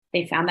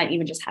they found that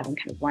even just having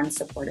kind of one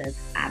supportive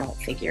adult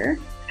figure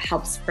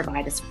helps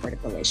provide a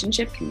supportive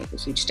relationship can make a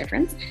huge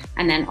difference.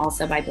 And then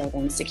also by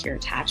building secure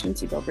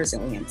attachments, you build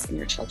resilience in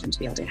your children to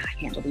be able to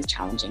handle these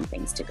challenging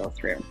things to go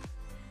through.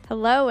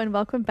 Hello, and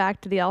welcome back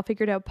to the All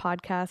Figured Out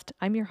podcast.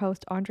 I'm your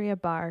host, Andrea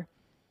Barr.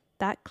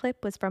 That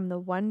clip was from the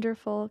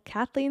wonderful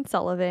Kathleen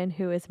Sullivan,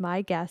 who is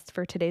my guest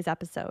for today's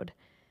episode.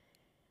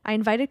 I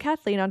invited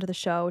Kathleen onto the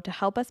show to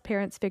help us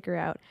parents figure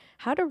out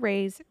how to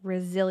raise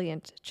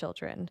resilient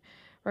children,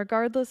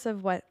 regardless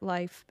of what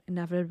life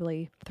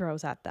inevitably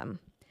throws at them.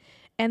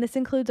 And this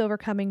includes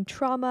overcoming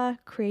trauma,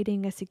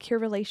 creating a secure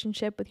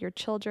relationship with your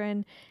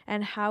children,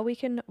 and how we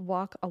can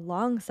walk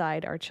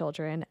alongside our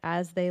children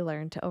as they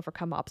learn to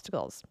overcome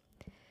obstacles.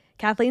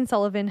 Kathleen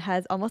Sullivan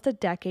has almost a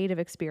decade of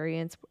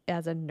experience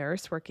as a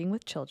nurse working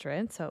with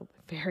children, so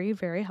very,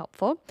 very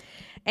helpful.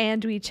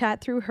 And we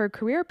chat through her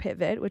career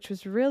pivot, which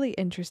was really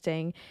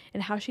interesting,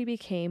 and how she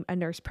became a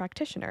nurse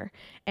practitioner,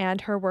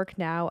 and her work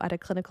now at a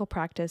clinical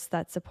practice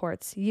that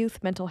supports youth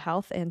mental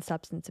health and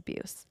substance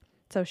abuse.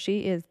 So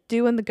she is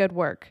doing the good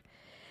work.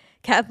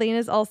 Kathleen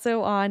is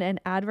also on an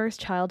Adverse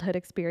Childhood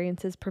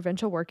Experiences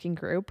Provincial Working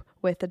Group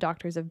with the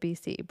Doctors of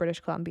BC, British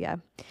Columbia.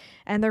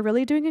 And they're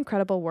really doing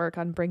incredible work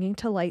on bringing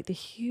to light the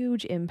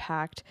huge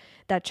impact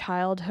that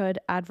childhood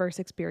adverse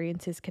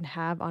experiences can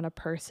have on a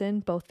person,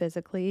 both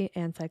physically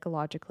and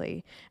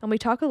psychologically. And we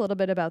talk a little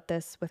bit about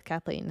this with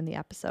Kathleen in the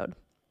episode.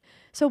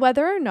 So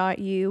whether or not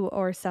you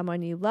or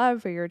someone you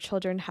love or your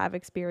children have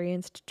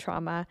experienced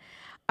trauma,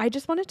 I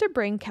just wanted to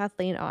bring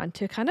Kathleen on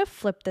to kind of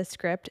flip the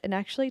script and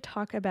actually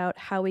talk about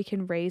how we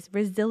can raise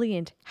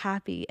resilient,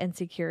 happy, and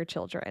secure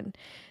children.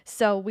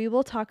 So we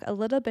will talk a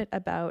little bit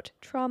about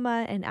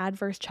trauma and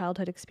adverse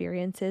childhood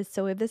experiences.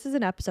 So if this is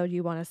an episode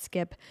you want to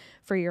skip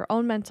for your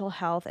own mental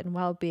health and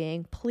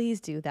well-being, please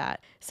do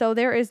that. So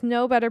there is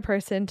no better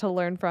person to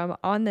learn from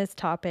on this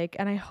topic,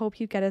 and I hope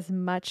you get as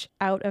much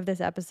out of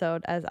this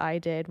episode as I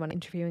did when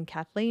interviewing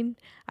Kathleen.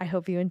 I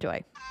hope you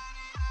enjoy.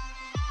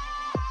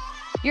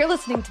 You're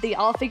listening to the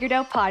All Figured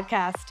Out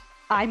podcast.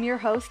 I'm your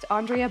host,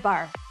 Andrea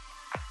Barr.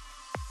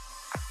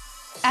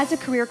 As a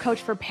career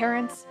coach for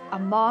parents, a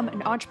mom,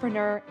 an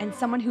entrepreneur, and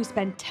someone who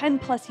spent 10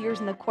 plus years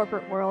in the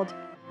corporate world,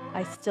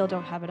 I still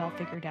don't have it all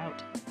figured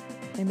out.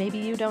 And maybe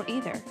you don't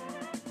either.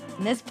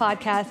 In this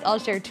podcast, I'll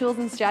share tools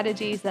and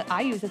strategies that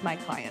I use with my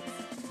clients.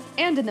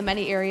 And in the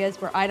many areas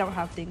where I don't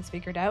have things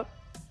figured out,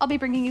 I'll be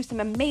bringing you some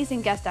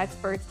amazing guest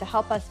experts to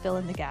help us fill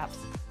in the gaps.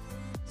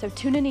 So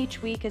tune in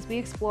each week as we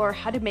explore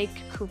how to make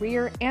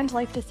career and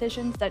life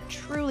decisions that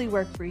truly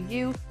work for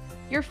you,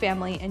 your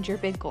family, and your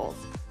big goals.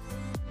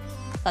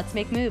 Let's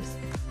make moves.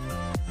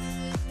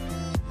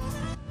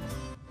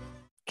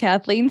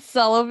 Kathleen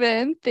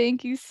Sullivan,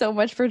 thank you so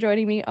much for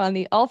joining me on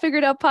the All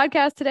Figured Out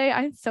podcast today.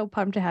 I'm so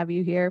pumped to have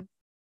you here.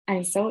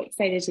 I'm so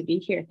excited to be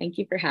here. Thank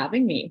you for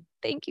having me.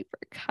 Thank you for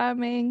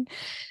coming.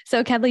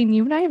 So Kathleen,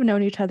 you and I have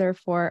known each other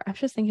for, I was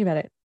just thinking about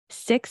it,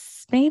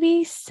 6,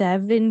 maybe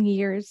 7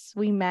 years.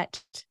 We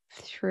met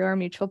through our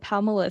mutual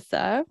pal,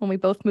 Melissa, when we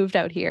both moved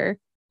out here.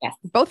 Yes.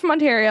 Both from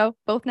Ontario,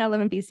 both now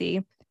live in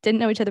BC. Didn't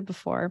know each other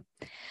before.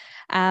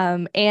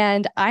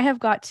 And I have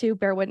got to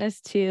bear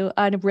witness to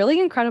a really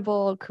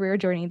incredible career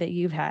journey that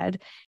you've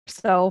had.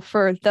 So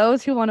for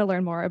those who want to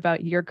learn more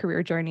about your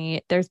career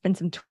journey, there's been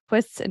some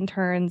twists and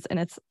turns, and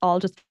it's all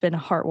just been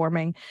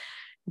heartwarming.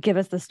 Give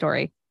us the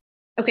story.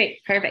 Okay,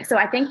 perfect. So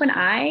I think when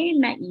I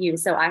met you,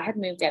 so I had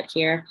moved out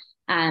here.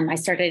 I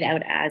started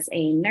out as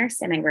a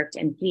nurse and I worked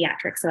in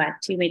pediatrics, so at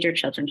 2 major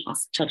children's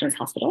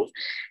hospitals.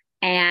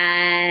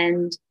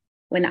 And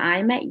when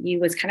I met you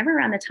was kind of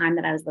around the time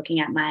that I was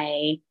looking at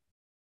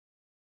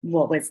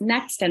what was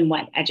next and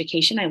what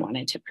education I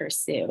wanted to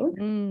pursue.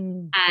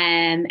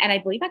 And I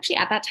believe actually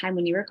at that time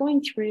when you were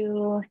going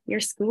through your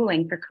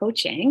schooling for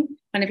coaching,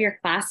 one of your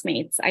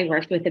classmates I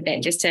worked with a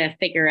bit just to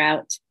figure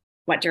out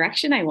what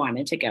direction I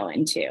wanted to go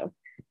into.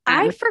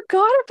 I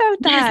forgot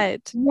about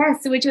that.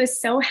 Yes, which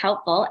was so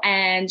helpful.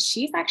 And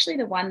she's actually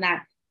the one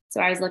so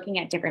I was looking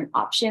at different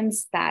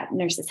options that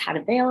nurses had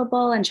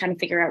available and trying to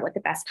figure out what the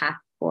best path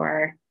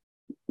for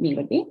me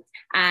would be.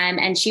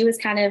 And she was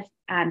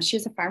she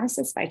was a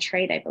pharmacist by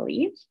trade, I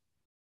believe,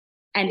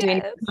 and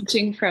doing a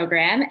coaching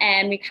program.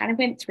 And we kind of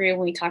went through and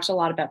we talked a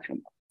lot about kind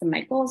of what some of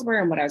my goals were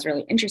and what I was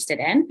really interested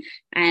in.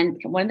 And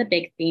one of the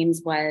big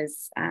themes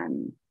was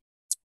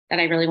that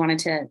I really wanted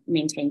to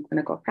maintain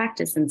clinical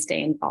practice and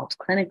stay involved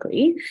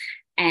clinically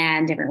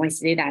and different ways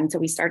to do that. And so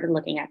we started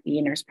looking at the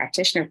nurse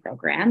practitioner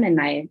program, and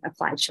I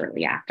applied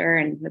shortly after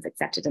and was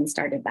accepted and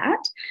started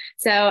that.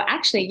 So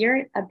actually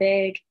you're a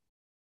big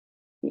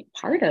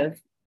part of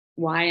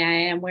why I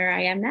am where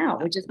I am now,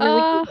 which is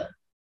really cool.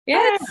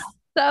 Yeah. That's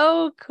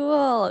so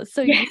cool.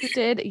 So you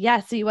did,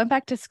 so you went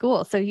back to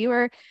school. So you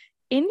were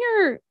in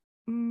your,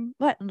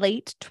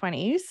 late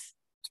 20s?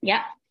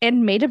 Yeah.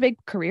 And made a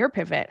big career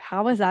pivot.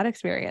 How was that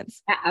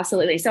experience? Yeah,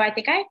 absolutely. So I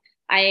think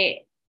I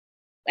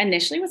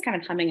initially was kind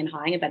of humming and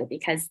hawing about it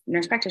because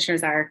nurse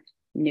practitioners are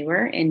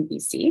newer in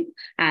BC.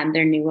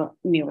 They're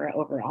newer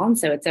overall. And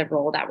so it's a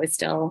role that was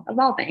still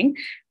evolving.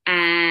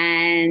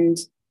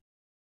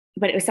 But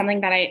but it was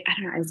something that I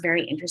don't know, I was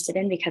very interested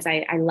in because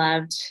I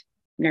loved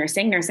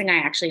nursing. Nursing, I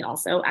actually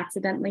also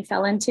accidentally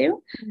fell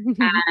into.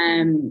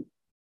 Um,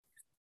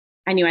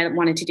 I knew I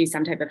wanted to do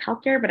some type of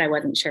healthcare, but I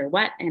wasn't sure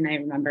what. And I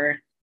remember,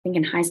 I think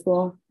in high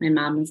school, my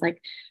mom was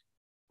like,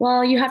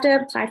 well, you have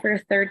to apply for a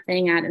third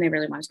thing at, and I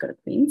really wanted to go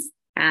to Queens.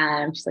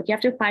 She's like, you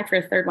have to apply for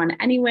a third one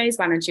anyways.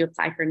 Why don't you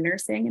apply for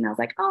nursing? And I was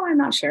like, oh, I'm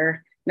not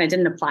sure. And I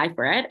didn't apply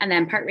for it. And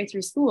then partway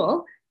through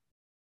school,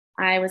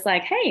 I was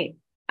like, hey,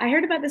 I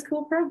heard about this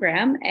cool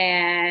program,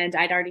 and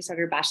I'd already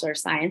started a Bachelor of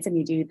Science, and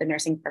you do the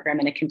nursing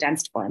program in a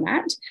condensed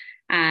format,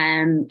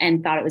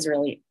 and thought it was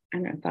really, I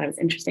don't know, thought it was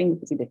interesting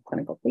because you did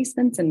clinical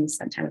placements and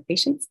spent time with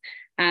patients,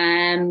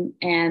 and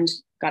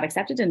got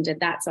accepted and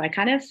did that. So I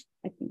kind of,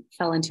 I think,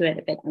 fell into it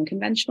a bit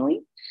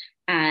unconventionally.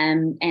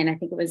 And I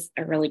think it was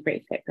a really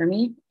great fit for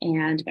me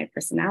and my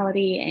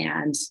personality.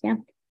 And yeah,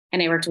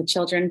 and I worked with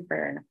children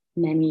for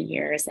many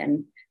years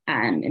and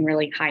in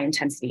really high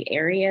intensity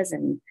areas,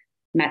 and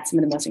met some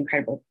of the most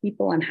incredible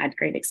people and had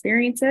great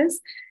experiences.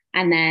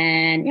 And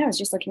then, yeah, I was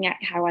just looking at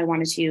how I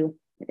wanted to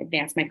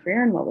advance my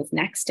career and what was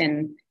next.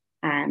 And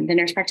the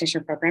nurse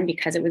practitioner program,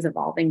 because it was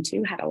evolving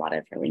too, had a lot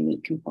of really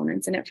neat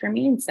components in it for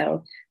me. And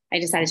so I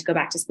decided to go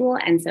back to school.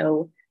 And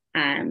so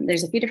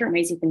there's a few different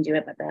ways you can do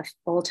it, but the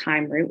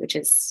full-time route, which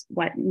is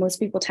what most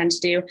people tend to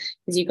do,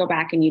 is you go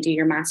back and you do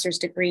your master's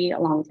degree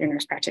along with your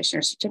nurse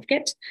practitioner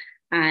certificate.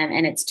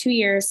 And it's 2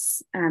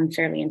 years,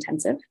 fairly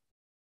intensive.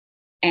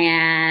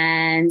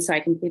 And so I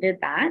completed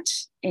that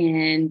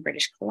in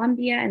British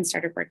Columbia and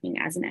started working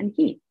as an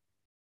NP.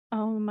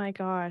 Oh my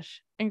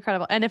gosh.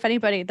 Incredible. And if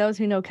anybody, those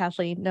who know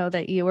Kathleen, know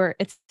that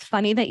it's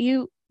funny that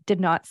you did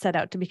not set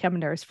out to become a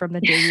nurse from the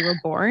day you were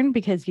born,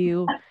 because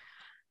you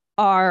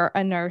are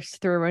a nurse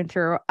through and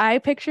through. I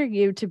picture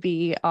you to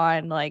be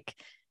on like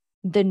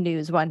the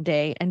news one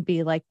day and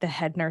be like the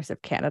head nurse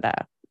of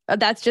Canada.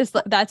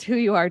 That's who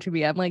you are to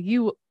me. I'm like,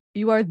 you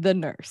are the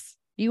nurse.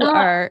 You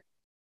are,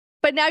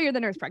 but now you're the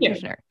nurse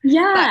practitioner.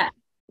 Yeah.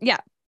 But, yeah.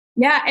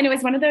 Yeah. And it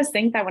was one of those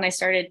things that when I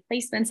started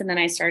placements and then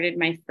I started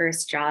my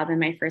first job, and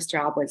my first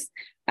job was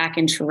back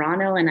in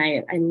Toronto, and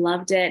I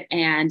loved it.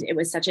 And it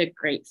was such a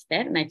great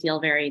fit. And I feel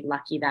very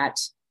lucky that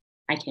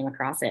I came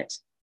across it.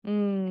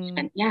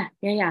 And yeah.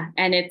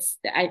 And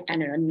I don't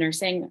know,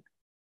 nursing,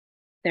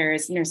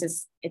 there's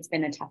nurses, it's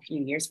been a tough few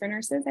years for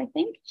nurses, I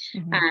think,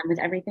 with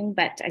everything,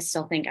 but I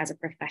still think as a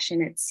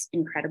profession, it's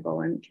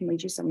incredible and can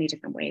lead you so many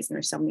different ways. And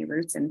there's so many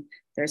routes, and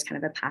there's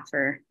kind of a path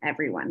for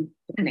everyone,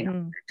 depending on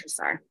what your interests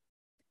are.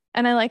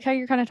 And I like how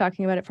you're kind of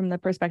talking about it from the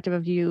perspective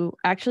of you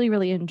actually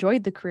really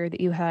enjoyed the career that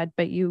you had,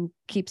 but you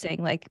keep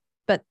saying like,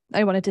 but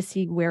I wanted to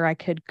see where I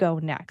could go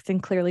next.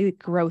 And clearly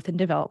growth and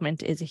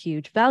development is a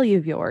huge value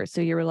of yours.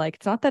 So you were like,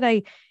 it's not that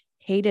I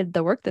hated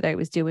the work that I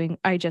was doing,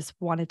 I just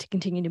wanted to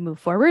continue to move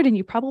forward. And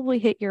you probably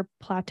hit your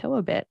plateau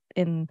a bit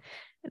in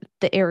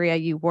the area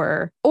you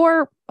were,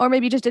 or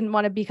maybe you just didn't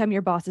want to become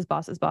your boss's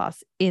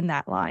boss in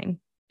that line.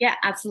 Yeah,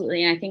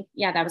 absolutely. And I think,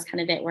 yeah, that was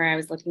kind of it, where I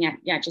was looking at,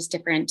 just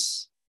different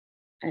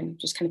and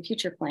just kind of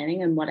future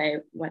planning and what I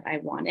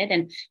wanted.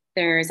 And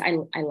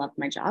I loved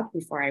my job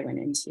before I went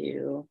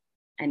into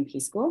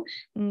NP school,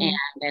 and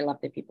I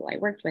loved the people I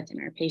worked with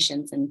and our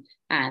patients. And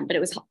but it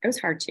was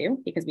hard too,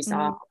 because we saw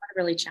a lot of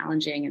really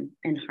challenging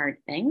and hard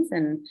things.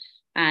 And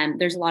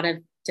there's a lot of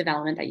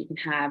development that you can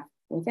have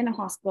within a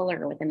hospital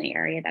or within the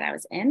area that I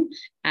was in.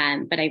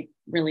 But I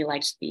really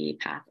liked the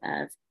path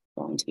of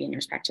going to be a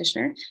nurse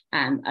practitioner.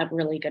 A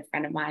really good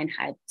friend of mine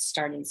had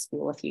started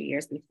school a few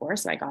years before,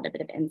 so I got a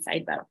bit of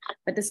insight about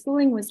what the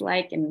schooling was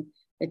like and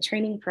the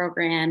training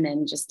program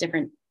and just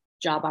different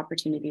job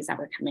opportunities that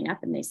were coming up,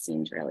 and they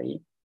seemed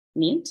really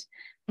neat.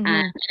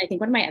 And I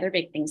think one of my other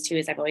big things too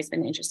is I've always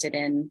been interested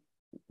in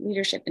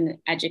leadership and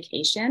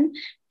education,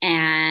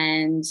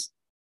 and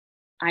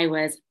I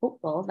was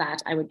hopeful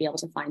that I would be able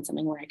to find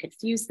something where I could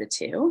fuse the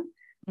two.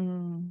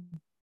 And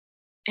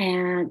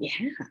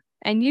yeah.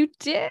 And you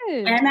did.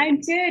 And I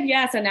did.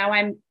 Yeah. So now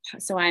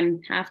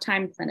I'm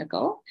half-time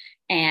clinical,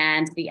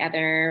 and the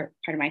other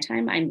part of my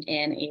time, I'm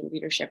in a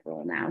leadership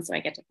role now. So I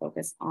get to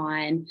focus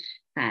on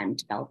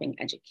developing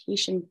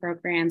education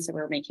programs. So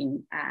we're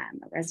making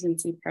a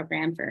residency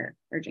program for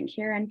urgent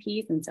care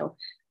NPs. And so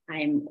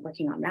I'm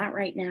working on that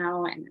right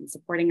now, and I'm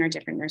supporting our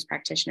different nurse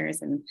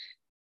practitioners. And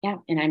yeah,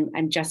 and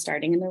I'm just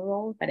starting in the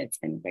role, but it's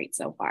been great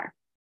so far.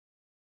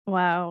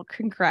 Wow.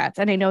 Congrats.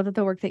 And I know that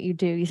the work that you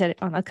do, you said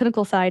on the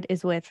clinical side,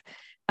 is with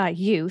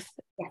youth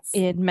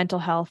in mental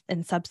health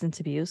and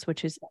substance abuse,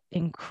 which is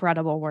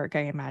incredible work,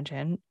 I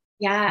imagine.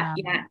 Yeah,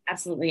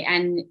 absolutely.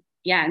 And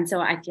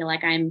so I feel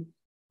like I'm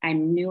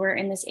newer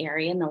in this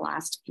area in the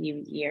last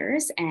few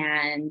years,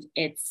 and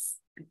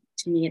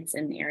to me, it's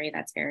an area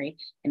that's very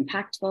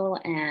impactful.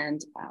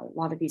 And a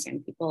lot of these young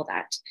people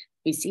that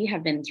we see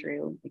have been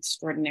through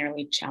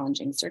extraordinarily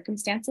challenging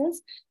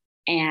circumstances,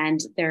 and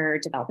they're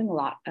developing a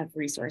lot of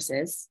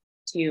resources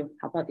to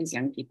help out these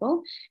young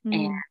people.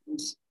 And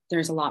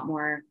there's a lot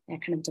more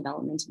kind of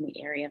development in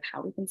the area of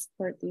how we can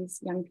support these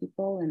young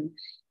people. And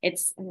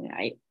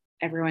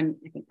everyone,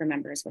 I think,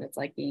 remembers what it's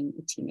like being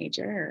a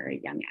teenager or a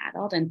young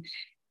adult. And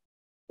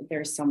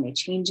there's so many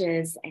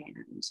changes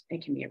and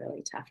it can be a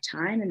really tough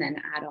time. And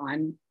then add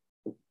on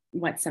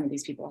what some of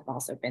these people have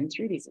also been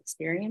through, these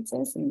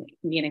experiences, and it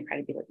can be an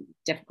incredibly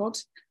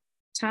difficult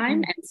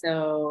time. And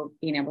so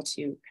being able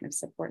to kind of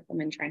support them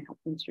and try and help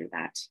them through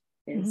that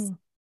is,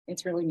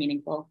 it's really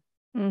meaningful.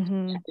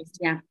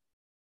 Yeah.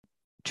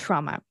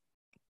 Trauma.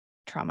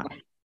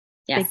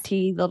 Yes. Big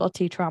T, little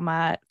t,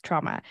 trauma.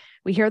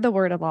 We hear the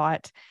word a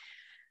lot.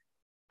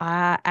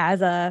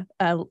 As a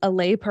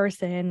lay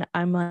person,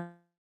 I'm like,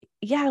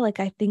 yeah, like,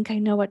 I think I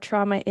know what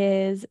trauma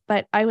is,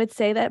 but I would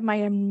say that my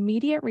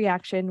immediate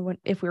reaction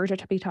if we were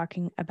to be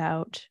talking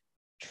about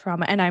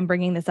trauma, and I'm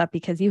bringing this up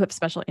because you have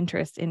special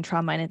interest in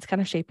trauma, and it's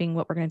kind of shaping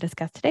what we're going to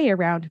discuss today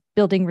around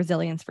building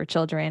resilience for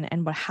children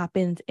and what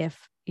happens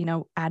if,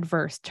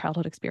 adverse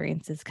childhood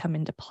experiences come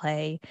into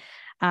play.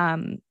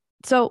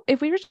 So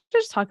if we were to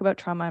just talk about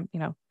trauma,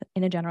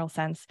 in a general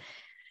sense,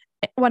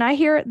 when I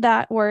hear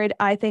that word,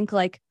 I think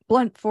like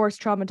blunt force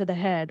trauma to the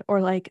head,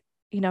 or like,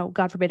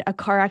 God forbid, a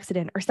car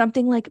accident or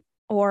something like,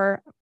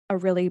 or a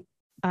really,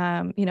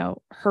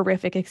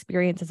 horrific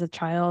experience as a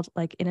child,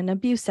 like in an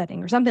abuse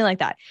setting or something like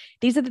that.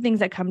 These are the things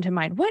that come to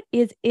mind. What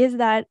is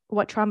that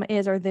what trauma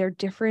is? Are there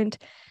different,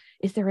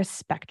 is there a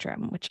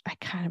spectrum, which I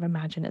kind of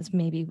imagine is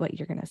maybe what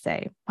you're going to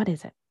say? What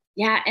is it?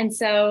 Yeah. And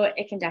so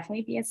it can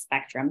definitely be a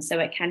spectrum. So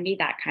it can be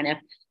that kind of,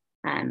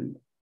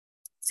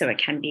 so it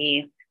can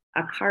be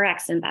a car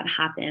accident that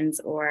happens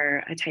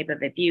or a type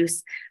of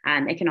abuse.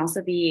 It can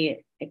also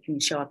be, it can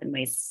show up in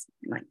ways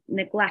like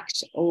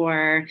neglect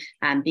or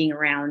being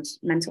around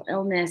mental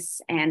illness.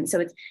 And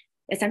so it's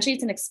essentially,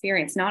 it's an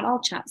experience, not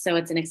all, so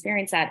it's an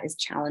experience that is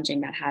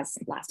challenging, that has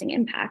lasting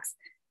impacts.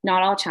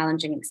 Not all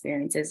challenging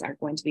experiences are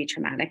going to be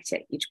traumatic to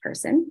each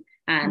person,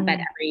 but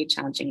every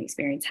challenging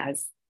experience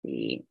has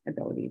the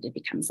ability to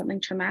become something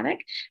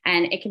traumatic.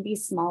 And it can be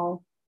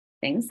small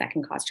things that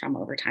can cause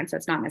trauma over time. So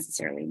it's not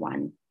necessarily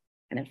one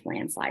kind of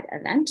landslide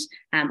event,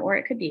 or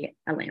it could be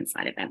a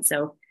landslide event.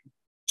 So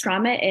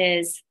trauma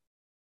is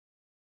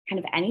kind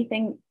of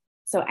anything.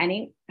 So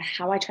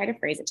how I try to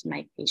phrase it to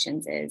my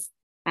patients is,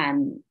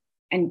 and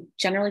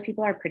generally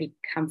people are pretty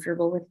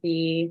comfortable with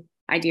the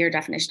idea or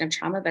definition of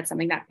trauma, but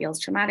something that feels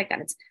traumatic, that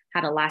it's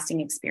had a lasting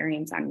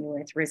experience on you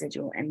with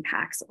residual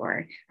impacts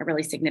or a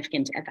really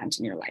significant event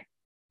in your life.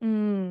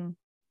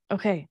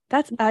 Okay.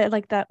 I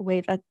like that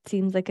way. That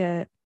seems like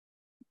a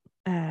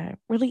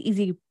really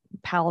easy,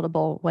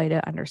 palatable way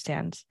to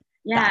understand.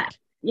 Yeah. That.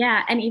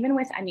 Yeah. And even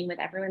with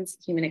everyone's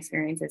human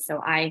experiences.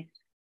 So I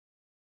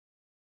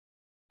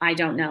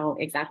don't know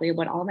exactly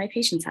what all of my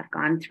patients have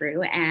gone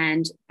through.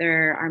 And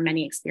there are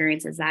many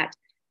experiences that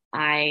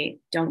I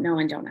don't know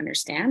and don't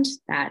understand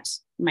that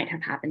might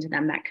have happened to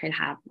them that could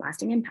have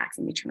lasting impacts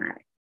and be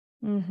traumatic.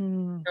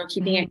 So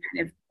keeping it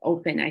kind of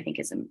open, I think,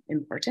 is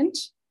important.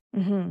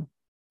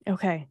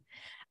 Okay.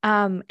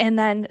 And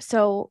then,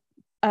 so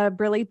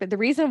really, but the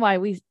reason why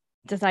we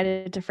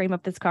decided to frame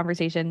up this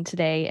conversation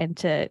today and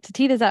to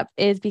tee this up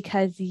is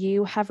because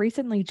you have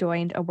recently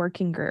joined a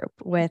working group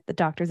with the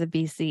Doctors of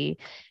BC,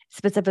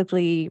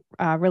 specifically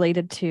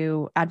related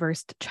to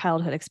adverse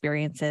childhood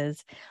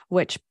experiences,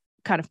 which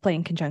kind of play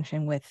in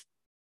conjunction with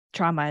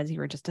trauma as you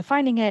were just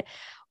defining it.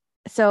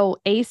 So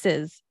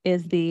ACEs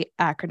is the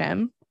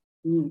acronym.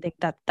 I think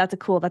that's a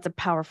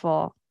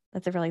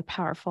really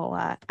powerful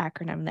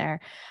acronym there.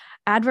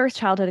 Adverse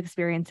childhood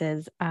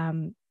experiences,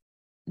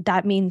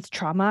 that means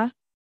trauma,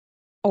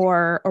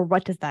 or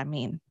what does that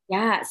mean?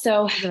 Yeah.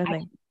 So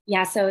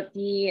so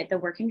the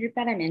working group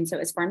that I'm in, so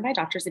it's formed by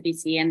Doctors of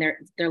BC, and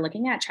they're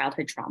looking at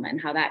childhood trauma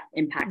and how that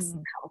impacts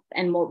health.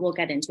 And we'll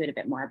get into it a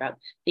bit more about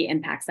the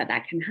impacts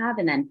that can have,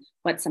 and then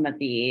what some of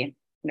the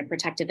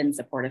protective and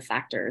supportive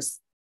factors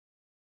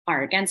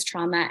are against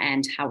trauma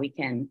and how we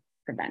can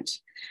prevent.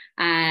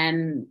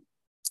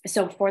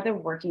 So for the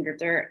working group,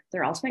 their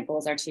ultimate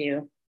goals are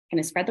to kind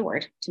of spread the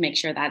word, to make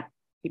sure that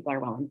people are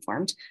well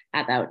informed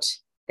about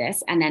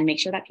this, and then make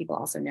sure that people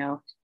also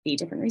know the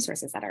different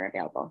resources that are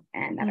available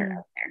and that are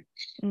out there.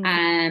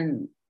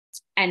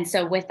 And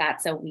so with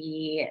that,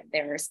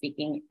 they're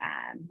speaking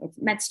with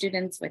med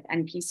students, with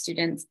NP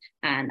students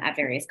at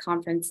various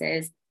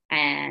conferences.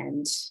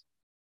 And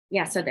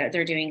yeah, so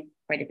they're doing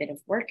quite a bit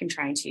of work and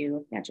trying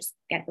to just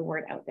get the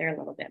word out there a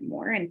little bit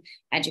more and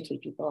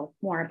educate people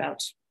more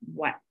about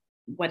what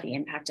the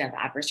impact of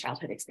adverse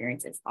childhood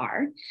experiences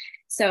are.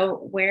 So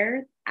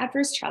where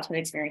adverse childhood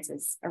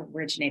experiences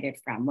originated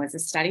from was a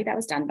study that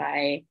was done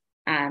by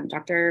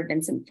Dr.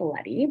 Vincent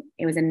Folletti.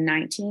 It was in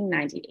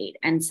 1998.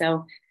 And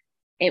so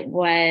it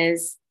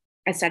was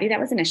a study that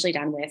was initially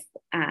done with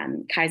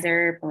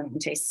Kaiser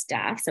Permanente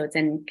staff. So it's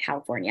in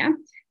California.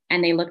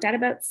 And they looked at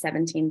about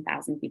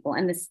 17,000 people.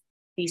 And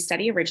the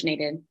study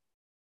originated,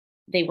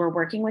 they were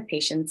working with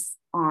patients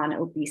on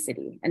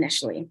obesity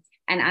initially.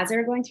 And as they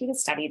were going through the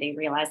study, they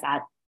realized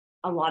that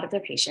a lot of their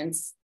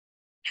patients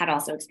had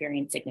also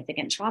experienced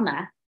significant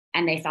trauma.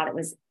 And they thought it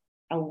was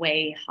a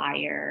way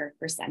higher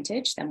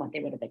percentage than what they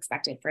would have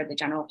expected for the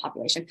general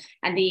population.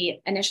 And the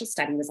initial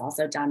study was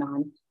also done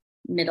on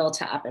middle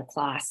to upper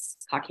class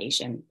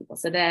Caucasian people.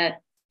 So the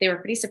they were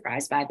pretty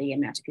surprised by the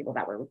amount of people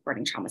that were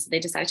reporting trauma. So they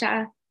decided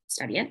to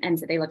study it. And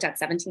so they looked at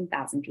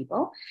 17,000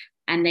 people,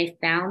 and they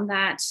found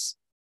that,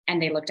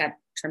 and they looked at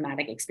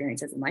traumatic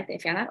experiences in life. They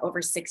found that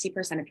over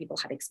 60% of people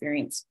had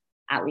experienced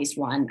at least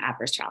one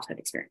adverse childhood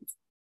experience.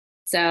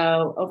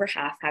 So over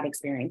half had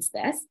experienced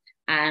this.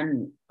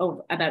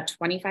 About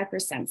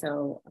 25%,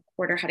 so a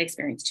quarter, had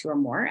experienced 2 or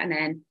more, and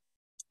then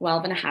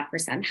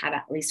 12.5% had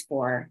at least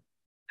 4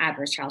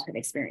 adverse childhood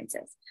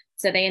experiences.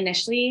 So they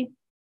initially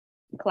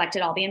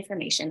collected all the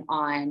information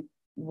on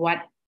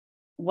what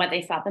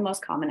they thought the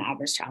most common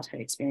adverse childhood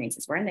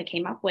experiences were, and they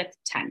came up with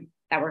 10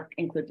 that were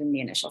included in the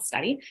initial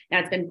study. Now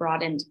it's been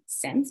broadened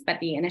since, but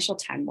the initial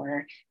 10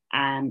 were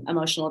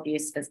emotional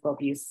abuse, physical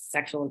abuse,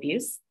 sexual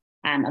abuse,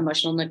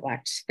 emotional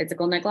neglect,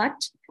 physical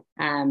neglect,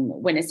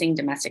 witnessing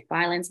domestic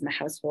violence in the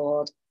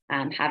household,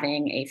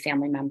 having a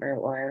family member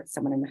or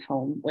someone in the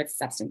home with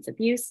substance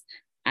abuse,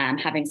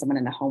 having someone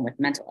in the home with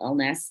mental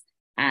illness,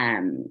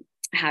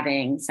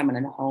 having someone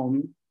in the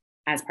home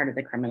as part of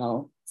the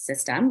criminal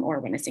system or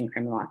witnessing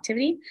criminal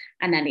activity.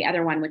 And then the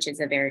other one, which is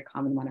a very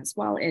common one as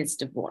well, is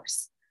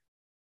divorce.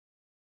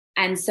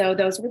 And so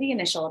those were the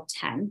initial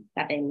 10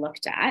 that they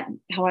looked at.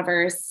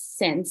 However,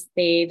 since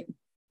they've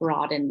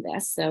broadened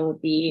this, so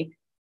the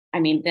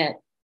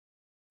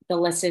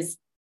list is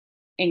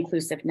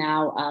inclusive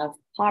now of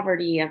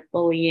poverty, of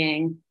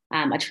bullying,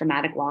 a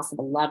traumatic loss of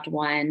a loved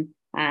one,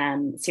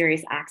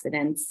 serious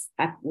accidents,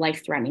 a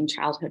life-threatening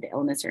childhood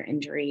illness or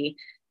injury,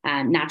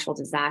 natural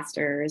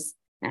disasters,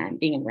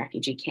 being in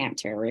refugee camp,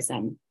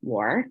 terrorism,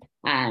 war.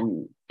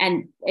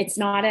 And it's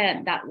not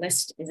that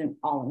list isn't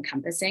all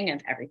encompassing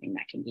of everything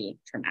that can be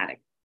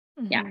traumatic.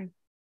 Mm-hmm. Yeah.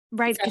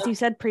 Right. Because you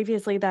said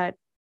previously that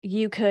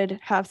you could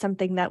have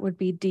something that would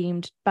be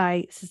deemed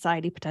by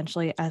society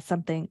potentially as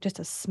something, just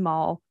a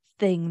small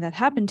thing that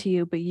happened to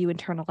you, but you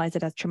internalize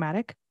it as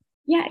traumatic.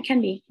 Yeah, it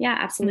can be. Yeah,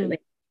 absolutely.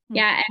 Mm-hmm.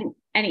 Yeah.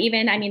 And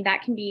even,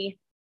 that can be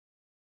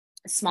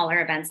smaller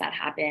events that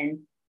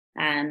happen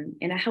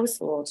in a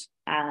household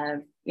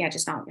of,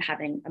 just not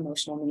having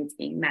emotional needs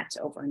being met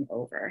over and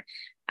over.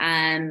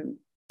 And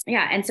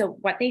so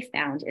what they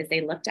found is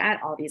they looked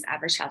at all these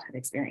adverse childhood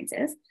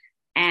experiences,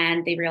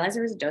 and they realized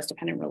there was a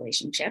dose-dependent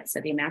relationship.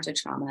 So the amount of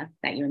trauma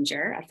that you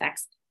endure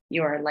affects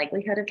your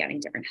likelihood of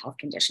getting different health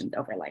conditions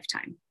over a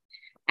lifetime.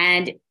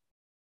 And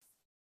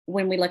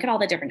when we look at all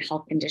the different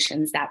health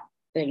conditions that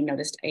they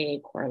noticed a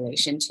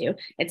correlation to,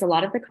 it's a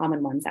lot of the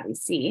common ones that we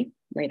see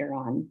later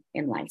on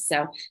in life.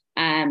 So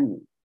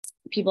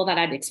people that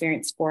had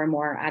experienced 4 or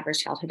more adverse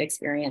childhood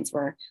experience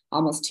were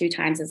almost 2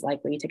 times as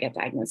likely to get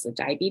diagnosed with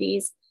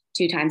diabetes,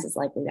 2 times as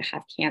likely to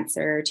have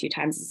cancer, 2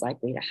 times as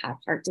likely to have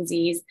heart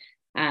disease,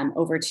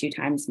 over 2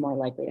 times more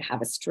likely to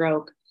have a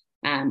stroke,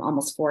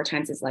 almost 4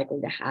 times as likely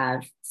to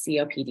have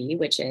COPD,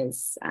 which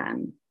is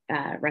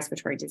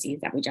respiratory disease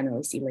that we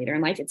generally see later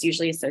in life. It's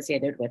usually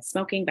associated with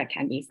smoking, but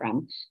can be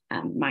from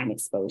mine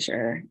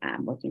exposure,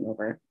 working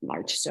over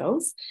large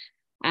stoves.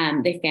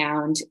 They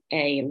found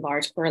a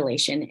large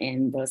correlation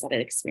in those that had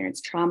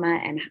experienced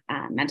trauma and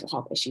mental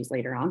health issues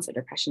later on. So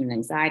depression and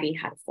anxiety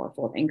had a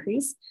 4-fold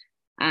increase.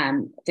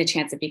 The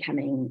chance of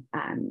becoming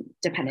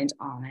dependent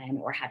on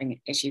or having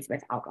issues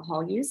with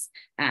alcohol use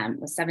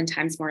was 7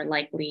 times more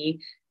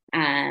likely,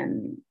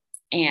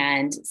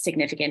 and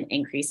significant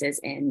increases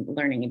in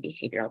learning and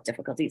behavioral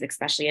difficulties,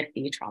 especially if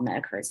the trauma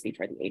occurs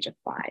before the age of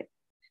 5.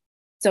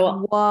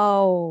 So,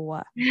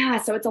 whoa.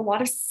 Yeah, so it's a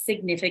lot of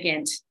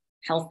significant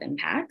health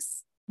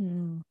impacts.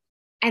 Mm.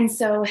 And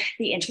so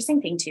the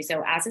interesting thing too,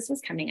 so as this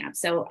was coming up,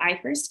 so I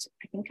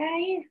think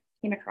I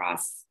came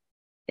across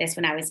this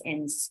when I was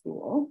in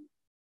school,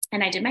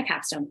 and I did my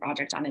capstone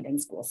project on it in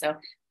school. So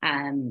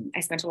I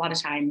spent a lot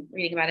of time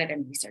reading about it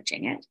and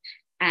researching it.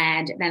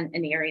 And then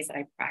in the areas that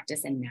I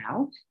practice in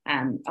now,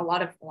 a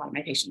lot of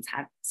my patients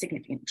have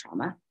significant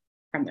trauma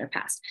from their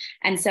past.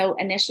 And so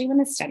initially when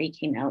the study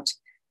came out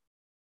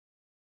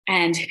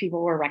and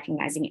people were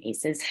recognizing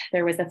ACEs,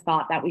 there was a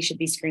thought that we should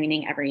be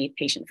screening every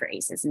patient for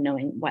ACEs and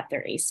knowing what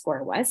their ACE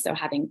score was. So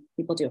having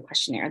people do a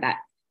questionnaire that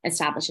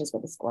establishes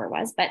what the score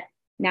was. But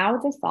now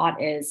the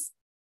thought is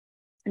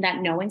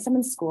that knowing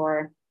someone's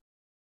score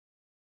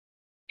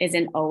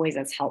isn't always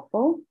as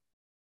helpful,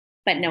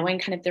 but knowing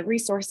kind of the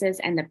resources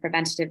and the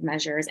preventative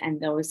measures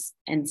and those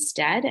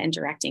instead, and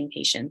directing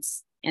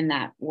patients in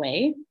that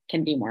way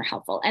can be more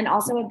helpful. And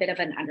also a bit of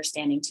an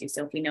understanding too.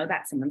 So if we know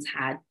that someone's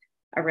had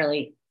a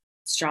really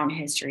strong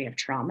history of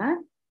trauma,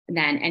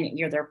 then, and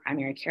you're their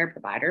primary care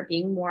provider,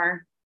 being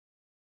more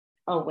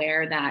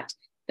aware that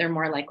they're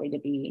more likely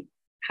to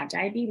have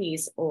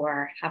diabetes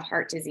or have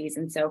heart disease.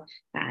 And so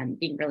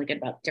being really good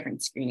about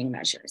different screening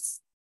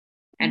measures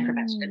and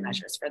preventative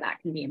measures for that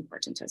can be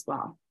important as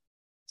well.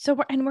 So,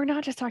 we're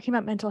not just talking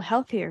about mental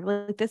health here.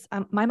 Like this,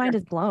 my mind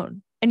is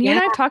blown. And you and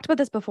I have talked about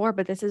this before,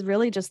 but this is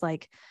really just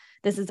like,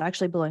 this is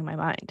actually blowing my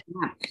mind.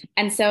 Yeah.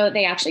 And so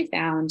they actually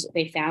found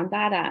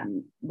that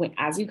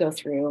as you go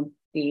through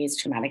these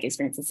traumatic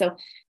experiences, so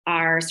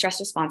our stress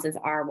responses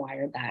are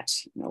wired that,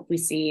 we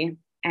see,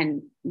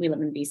 and we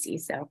live in BC,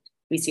 so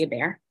we see a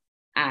bear,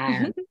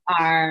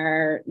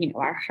 Our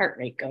heart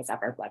rate goes up,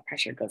 our blood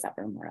pressure goes up,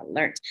 we're more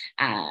alert.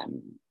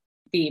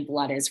 The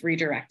blood is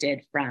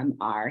redirected from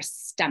our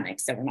stomach.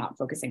 So we're not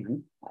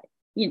focusing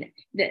on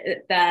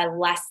the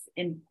less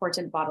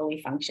important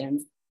bodily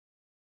functions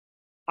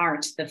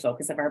aren't the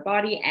focus of our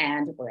body,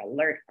 and we're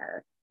alert,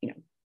 or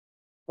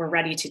we're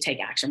ready to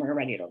take action, we're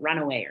ready to run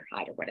away or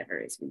hide or whatever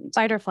it is we need to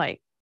fight or flight.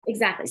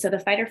 Exactly. So the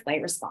fight or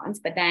flight response.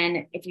 But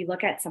then if you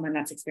look at someone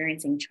that's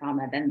experiencing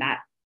trauma, then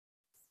that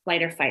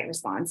flight or fight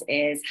response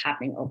is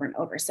happening over and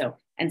over. So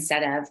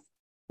instead of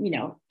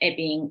it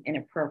being an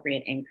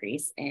appropriate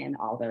increase in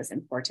all those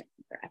important,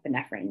 your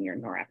epinephrine, your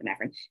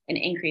norepinephrine, an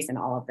increase in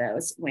all of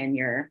those when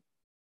you're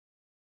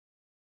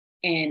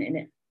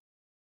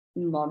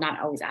not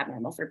always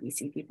abnormal for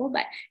BC people,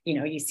 but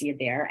you see it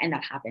there, and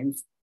that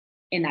happens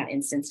in that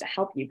instance to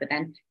help you. But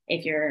then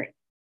if you're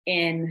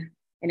in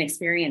an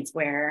experience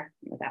where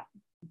that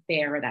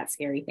bear or that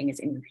scary thing is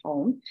in your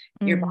home,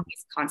 your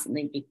body's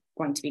constantly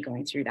going to be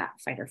going through that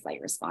fight or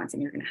flight response,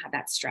 and you're going to have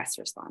that stress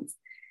response.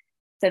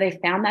 So they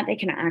found that they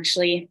can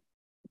actually,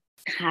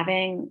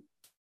 having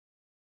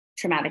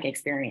traumatic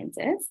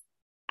experiences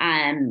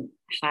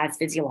has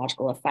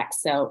physiological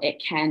effects. So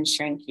it can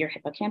shrink your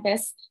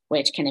hippocampus,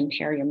 which can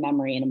impair your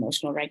memory and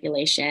emotional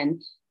regulation.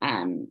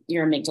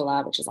 Your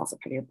amygdala, which is also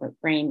part of your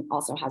brain,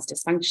 also has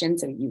dysfunction.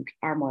 So you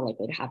are more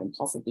likely to have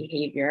impulsive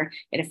behavior.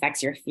 It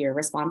affects your fear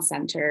response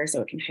center,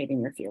 so it can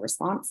heighten your fear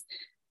response.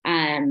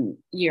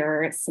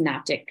 Your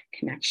synaptic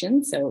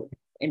connection, so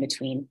in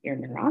between your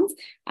neurons,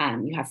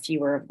 you have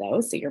fewer of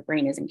those. So your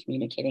brain isn't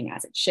communicating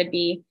as it should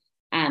be.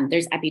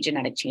 There's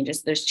epigenetic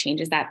changes. There's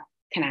changes that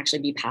can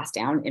actually be passed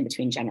down in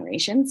between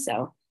generations.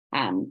 So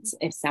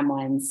if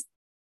someone's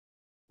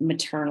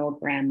maternal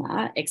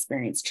grandma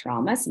experienced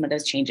trauma, some of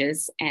those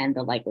changes and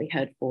the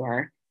likelihood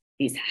for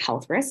these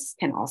health risks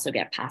can also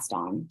get passed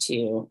on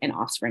to an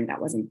offspring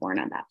that wasn't born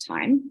at that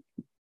time.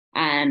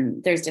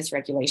 There's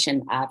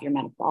dysregulation of your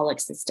metabolic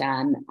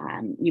system.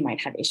 You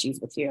might have issues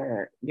with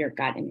your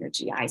gut and your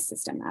GI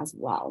system as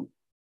well.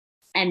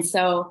 And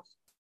so,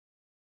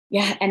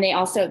 yeah, and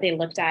they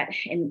looked at,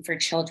 and for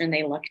children,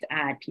 they looked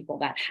at people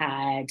that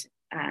had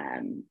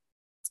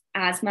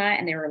asthma,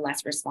 and they were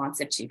less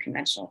responsive to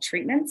conventional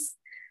treatments.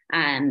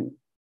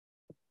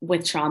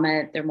 With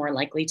trauma, they're more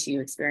likely to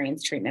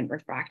experience treatment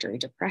refractory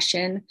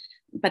depression.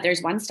 But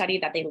there's one study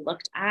that they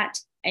looked at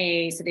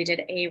so they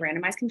did a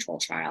randomized control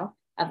trial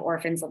of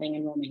orphans living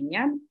in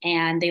Romania,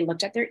 and they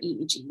looked at their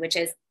EEG, which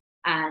is,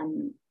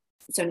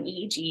 so an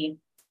EEG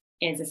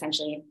is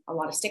essentially a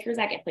lot of stickers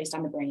that get placed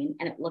on the brain,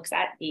 and it looks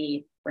at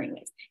the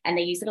brainwaves, and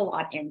they use it a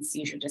lot in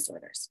seizure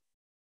disorders.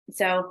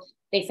 So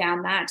they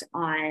found that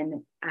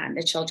on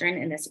the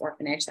children in this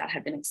orphanage that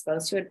had been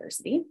exposed to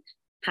adversity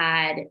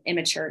had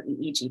immature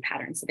EEG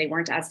patterns. So they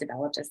weren't as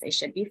developed as they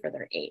should be for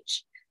their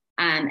age.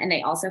 And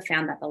they also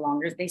found that the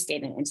longer they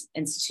stayed in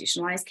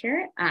institutionalized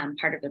care,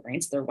 part of the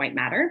brain, so their white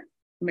matter,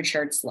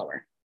 matured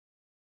slower.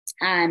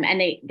 And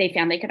they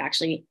found they could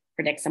actually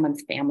predict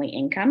someone's family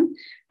income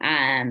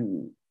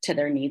to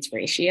their needs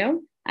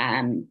ratio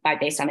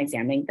based on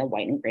examining the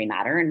white and gray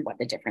matter and what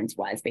the difference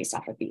was based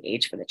off of the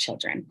age for the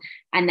children.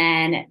 And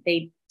then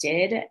they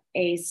did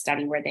a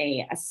study where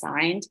they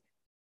assigned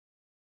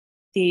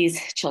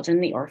these children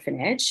in the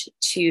orphanage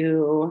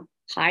to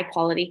high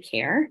quality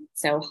care,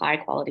 so high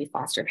quality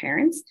foster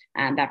parents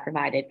that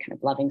provided kind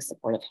of loving,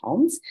 supportive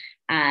homes.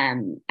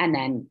 And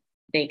then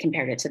they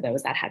compared it to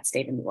those that had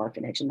stayed in the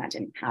orphanage and that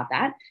didn't have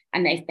that.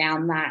 And they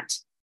found that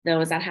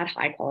those that had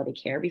high quality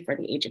care before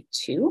the age of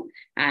 2,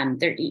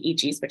 their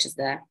EEGs, which is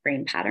the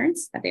brain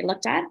patterns that they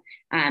looked at,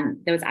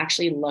 those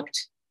actually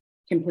looked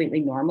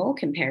completely normal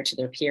compared to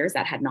their peers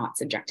that had not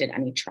subjected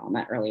any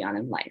trauma early on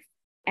in life.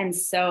 And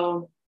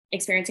so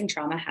experiencing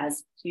trauma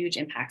has huge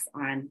impacts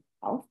on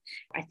health.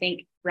 I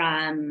think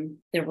from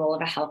the role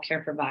of a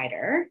healthcare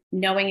provider,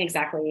 knowing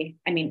exactly,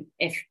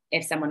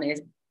 if someone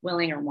is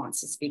willing or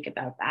wants to speak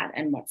about that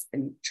and what's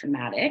been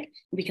traumatic,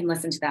 we can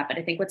listen to that. But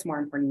I think what's more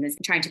important is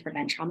trying to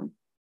prevent trauma.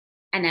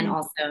 And then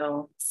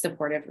also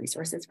supportive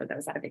resources for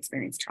those that have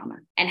experienced trauma,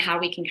 and how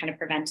we can kind of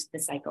prevent the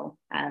cycle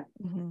of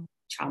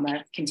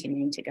trauma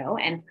continuing to go.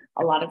 And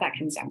a lot of that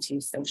comes down to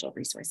social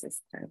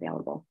resources that are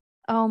available.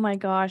 Oh my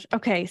gosh.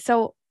 Okay.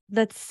 So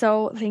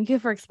thank you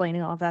for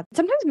explaining all of that.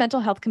 Sometimes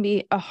mental health can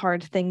be a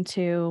hard thing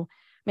to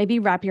maybe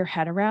wrap your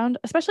head around,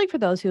 especially for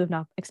those who have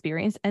not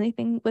experienced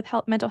anything with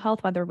mental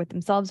health, whether with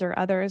themselves or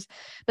others.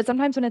 But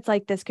sometimes when it's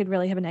like, this could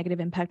really have a negative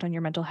impact on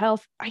your mental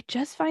health, I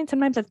just find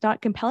sometimes it's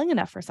not compelling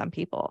enough for some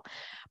people.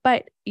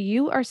 But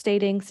you are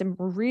stating some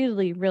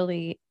really,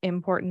 really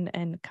important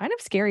and kind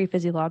of scary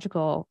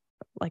physiological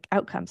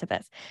outcomes of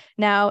this.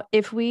 Now,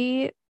 if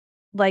we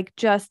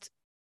just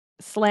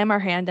slam our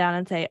hand down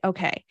and say,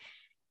 okay,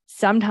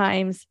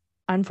 sometimes,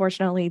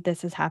 unfortunately,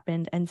 this has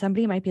happened, and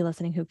somebody might be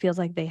listening who feels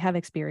like they have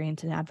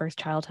experienced an adverse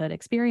childhood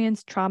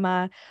experience,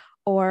 trauma,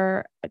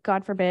 or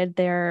God forbid,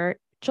 their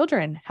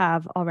children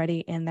have already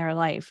in their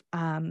life.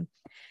 Can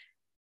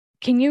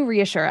you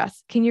reassure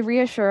us? Can you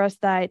reassure us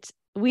that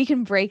we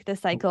can break the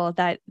cycle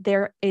that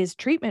there is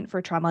treatment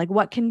for trauma, like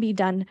what can be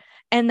done.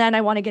 And then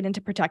I want to get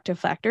into protective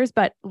factors,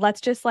 but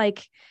let's just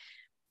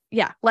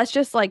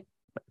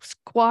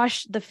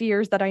squash the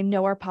fears that I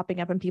know are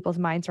popping up in people's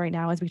minds right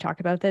now as we talk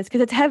about this,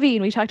 because it's heavy.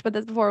 And we talked about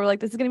this before. We're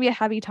like, this is going to be a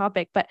heavy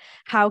topic, but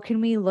how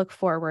can we look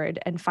forward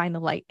and find the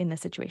light in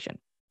this situation?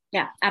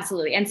 Yeah,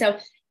 absolutely. And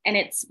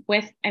it's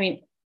with,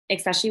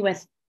 especially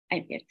with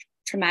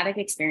traumatic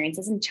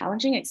experiences and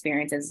challenging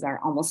experiences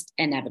are almost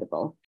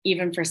inevitable,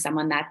 even for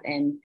someone that's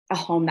in a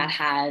home that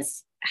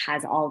has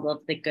all of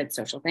the good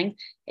social things.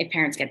 If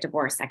parents get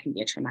divorced, that can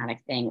be a traumatic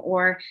thing.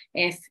 Or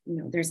if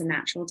there's a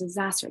natural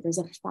disaster, there's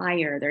a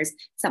fire, there's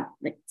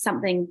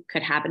something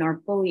could happen,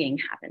 or bullying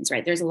happens,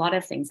 right? There's a lot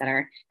of things that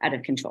are out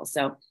of control.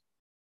 So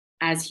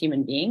as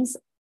human beings,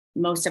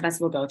 most of us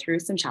will go through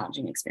some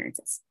challenging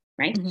experiences,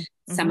 right?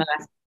 Mm-hmm. Some of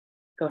us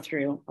go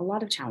through a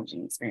lot of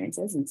challenging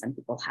experiences, and some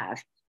people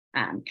have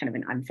kind of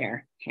an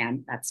unfair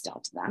hand that's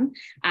dealt to them.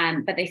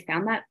 But they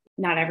found that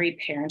not every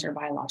parent or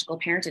biological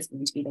parent is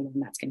going to be the one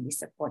that's going to be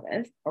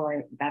supportive,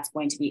 or that's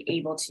going to be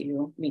able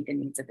to meet the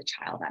needs of the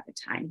child at the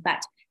time.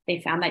 But they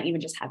found that even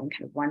just having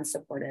kind of one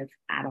supportive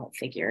adult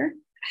figure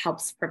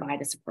helps provide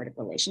a supportive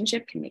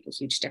relationship, can make a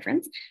huge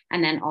difference.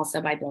 And then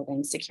also by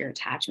building secure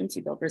attachments,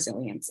 you build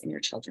resilience in your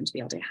children to be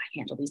able to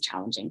handle these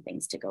challenging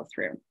things to go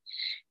through.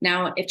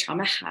 Now, if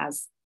trauma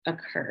has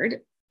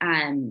occurred,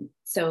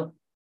 so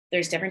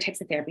there's different types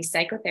of therapy.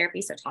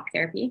 Psychotherapy, so talk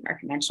therapy or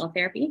conventional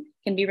therapy,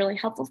 can be really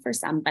helpful for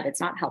some, but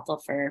it's not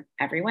helpful for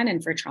everyone.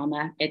 And for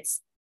trauma,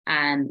 it's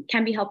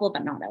can be helpful,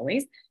 but not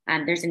always.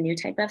 There's a new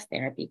type of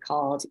therapy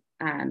called,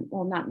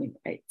 not new,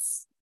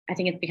 I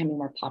think it's becoming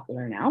more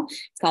popular now.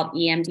 It's called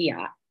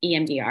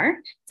EMDR.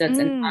 So it's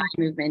an eye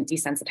movement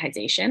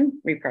desensitization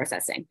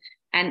reprocessing.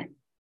 And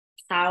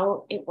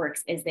how it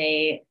works is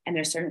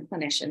there's certain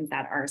clinicians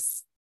that are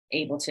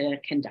able to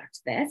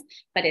conduct this,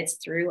 but it's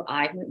through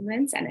eye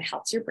movements, and it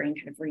helps your brain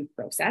kind of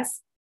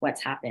reprocess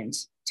what's happened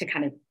to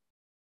kind of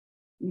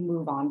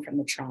move on from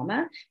the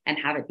trauma and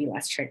have it be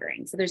less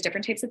triggering. So there's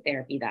different types of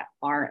therapy that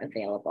are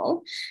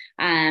available.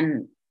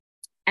 And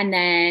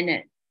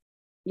then,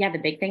 the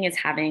big thing is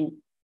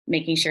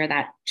making sure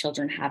that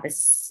children have a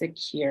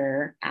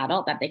secure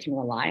adult that they can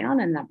rely on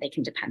and that they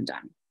can depend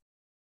on.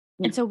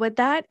 And so with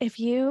that, if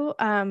you,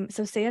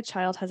 so say a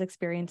child has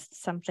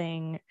experienced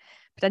something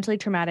potentially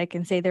traumatic,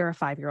 and say they're a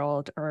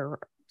 5-year-old or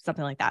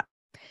something like that,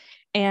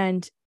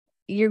 and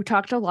you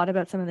talked a lot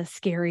about some of the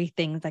scary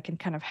things that can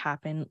kind of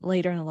happen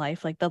later in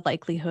life, like the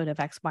likelihood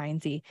of X, Y,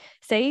 and Z.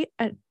 Say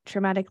a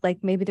traumatic, like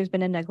maybe there's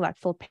been a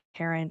neglectful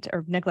parent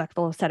or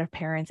neglectful set of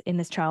parents in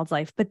this child's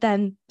life, but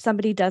then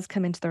somebody does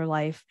come into their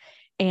life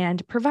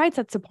and provides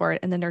that support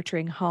in the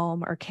nurturing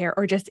home or care,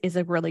 or just is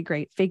a really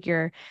great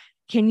figure.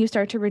 Can you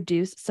start to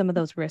reduce some of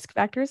those risk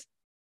factors?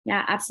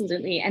 Yeah,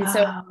 absolutely. And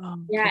so,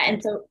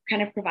 and so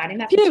kind of providing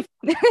that.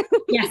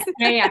 Yes.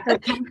 Yeah. So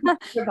kind of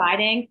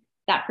providing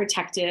that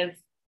protective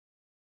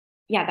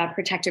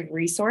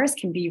resource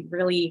can be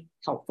really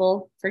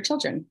helpful for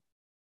children.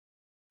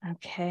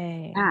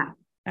 Okay. Yeah.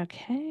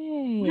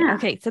 Okay. Yeah.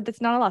 Okay. So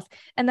that's not a loss.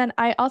 And then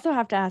I also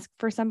have to ask,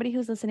 for somebody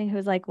who's listening,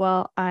 who's like,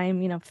 well,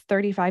 I'm,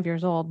 35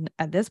 years old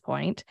at this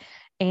point,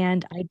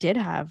 and I did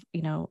have,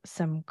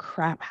 some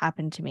crap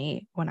happen to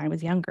me when I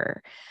was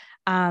younger.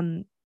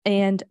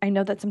 And I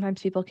know that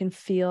sometimes people can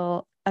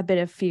feel a bit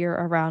of fear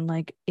around,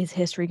 like, is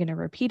history going to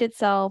repeat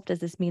itself? Does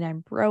this mean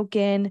I'm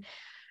broken?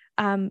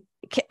 Can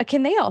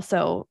they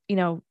also,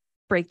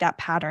 break that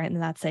pattern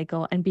and that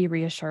cycle and be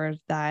reassured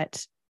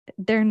that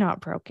they're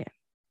not broken?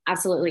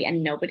 Absolutely.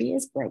 And nobody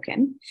is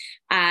broken.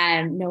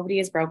 Nobody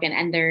is broken.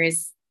 And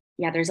there's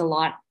a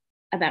lot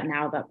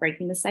about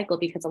breaking the cycle,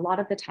 because a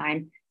lot of the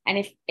time, and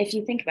if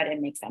you think about it,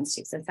 it makes sense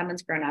too. So if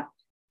someone's grown up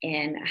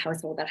in a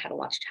household that had a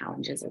lot of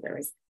challenges, or there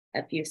was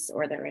abuse,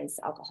 or there is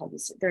alcohol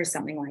use, there's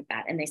something like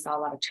that, and they saw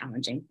a lot of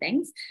challenging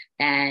things,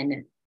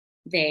 then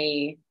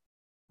they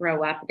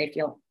grow up, they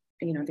feel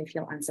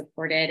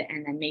unsupported,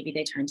 and then maybe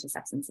they turn to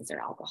substances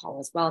or alcohol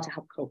as well to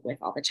help cope with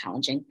all the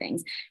challenging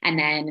things. And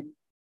then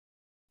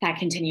that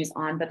continues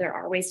on, but there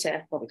are ways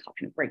to what we call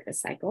kind of break the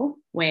cycle,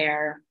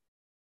 where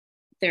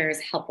there's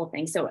helpful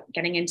things. So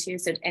getting into,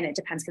 and it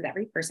depends, because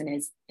every person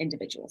is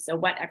individual. So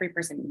what every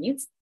person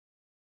needs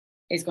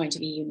is going to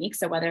be unique.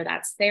 So whether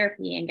that's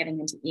therapy and getting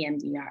into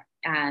EMDR,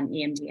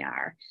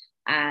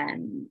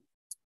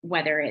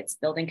 whether it's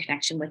building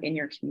connection within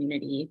your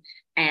community,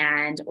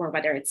 or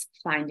whether it's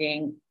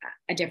finding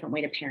a different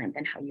way to parent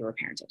than how you were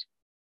parented.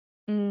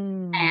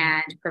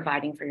 And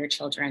providing for your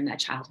children a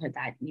childhood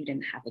that you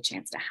didn't have the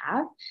chance to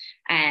have.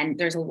 And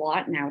there's a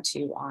lot now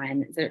too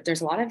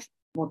there's a lot of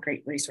more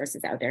great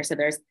resources out there. So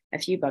there's a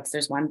few books.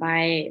 There's one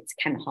it's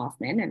Ken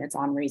Hoffman, and it's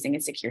on raising a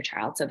secure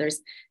child. So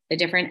there's the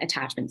different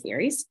attachment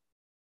theories.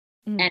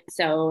 And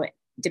so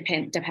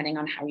depending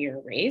on how you're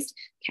raised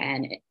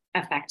can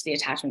affect the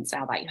attachment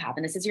style that you have.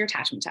 And this is your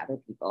attachment to other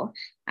people.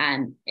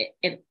 And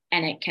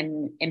it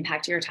can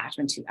impact your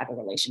attachment to other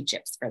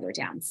relationships further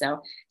down.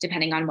 So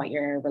depending on what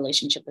your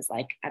relationship was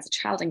like as a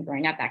child and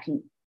growing up, that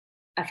can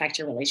affect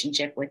your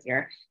relationship with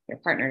your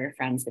partner, your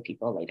friends, the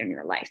people later in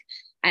your life.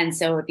 And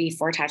so the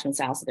 4 attachment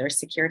styles, so there's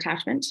secure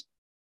attachment,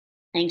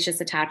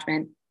 anxious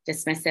attachment,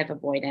 dismissive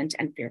avoidant,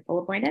 and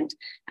fearful avoidant.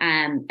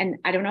 And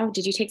I don't know,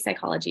 did you take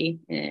psychology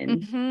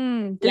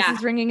in? This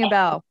is ringing a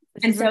bell.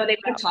 And so they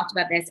talked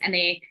about this, and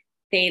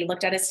they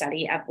looked at a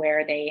study of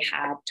where they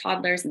had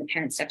toddlers and the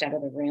parents stepped out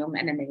of the room,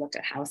 and then they looked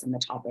at how some of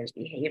the toddlers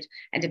behaved.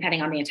 And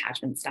depending on the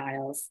attachment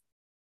styles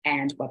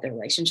and what the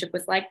relationship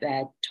was like,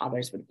 the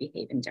toddlers would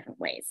behave in different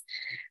ways.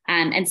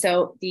 And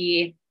so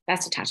the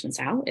best attachment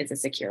style is a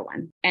secure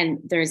one. And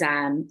there's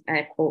a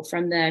quote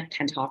from the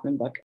Ken Hoffman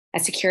book. A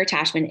secure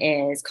attachment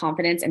is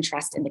confidence and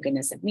trust in the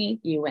goodness of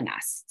me, you, and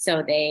us.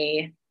 So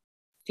they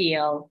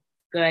feel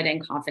good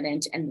and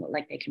confident and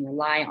like they can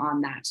rely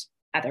on that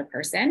other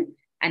person.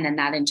 And then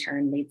that in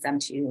turn leads them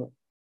to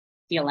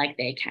feel like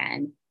they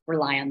can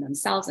rely on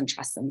themselves and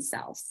trust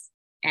themselves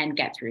and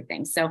get through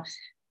things. So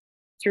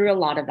through a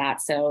lot of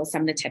that. So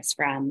some of the tips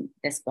from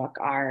this book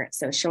are,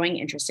 so showing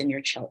interest in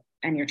your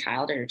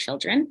child or your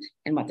children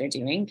and what they're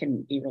doing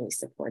can be really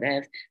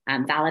supportive,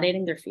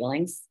 validating their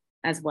feelings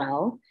as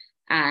well.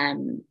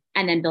 And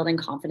then building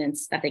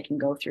confidence that they can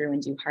go through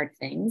and do hard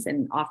things,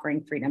 and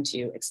offering freedom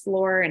to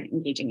explore and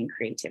engaging in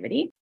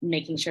creativity,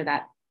 making sure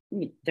that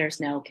there's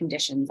no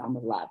conditions on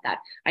the love, that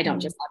I don't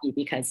just love you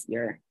because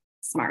you're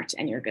smart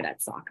and you're good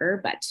at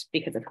soccer, but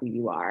because of who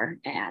you are.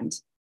 And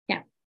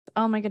yeah.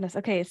 Oh my goodness.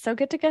 Okay. It's so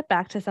good to get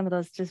back to some of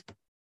those just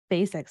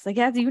basics. Like,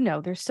 as you know,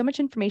 there's so much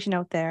information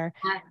out there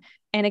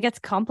and it gets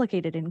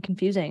complicated and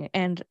confusing.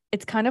 And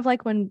it's kind of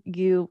like when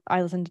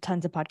I listen to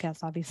tons of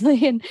podcasts,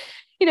 obviously. And,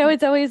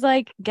 it's always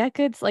like, get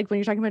good. Like when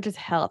you're talking about just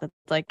health, it's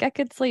like, get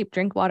good sleep,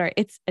 drink water.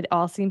 It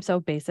all seems so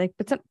basic,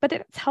 but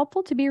it's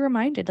helpful to be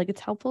reminded. Like,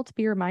 it's helpful to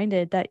be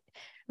reminded that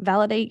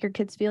validate your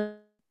kids' feelings,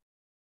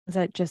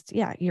 that just,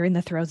 you're in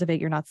the throes of it.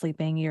 You're not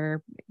sleeping.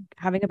 You're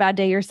having a bad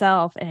day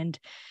yourself. And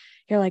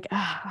you're like,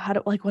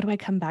 what do I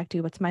come back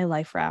to? What's my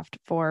life raft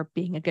for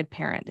being a good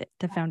parent?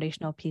 The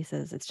foundational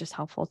pieces. It's just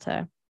helpful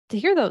to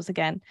hear those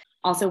again.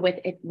 Also with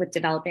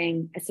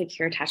developing a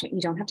secure attachment,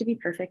 you don't have to be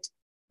perfect.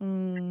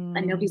 And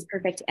nobody's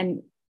perfect,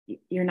 and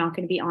you're not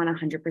going to be on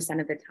 100%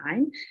 of the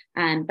time.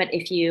 But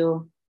if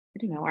you,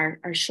 are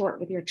short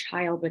with your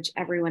child, which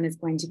everyone is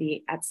going to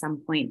be at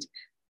some point,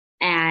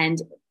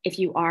 and if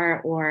you are,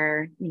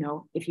 or,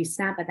 if you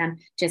snap at them,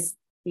 just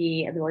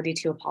the ability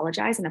to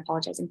apologize and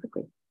apologizing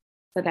quickly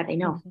so that they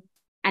know.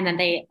 And then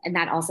and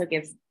that also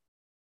gives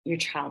your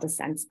child a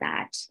sense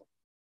that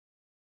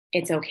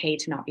it's okay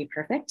to not be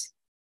perfect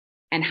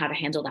and how to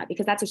handle that,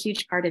 because that's a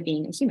huge part of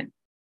being a human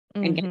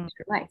and getting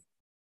through life.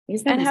 And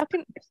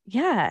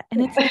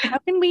it's like, how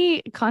can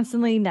we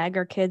constantly nag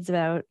our kids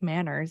about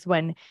manners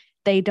when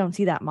they don't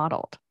see that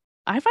modeled?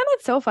 I find that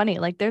so funny.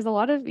 Like, there's a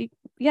lot of,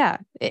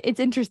 it's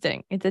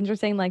interesting. It's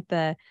interesting. Like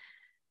I'm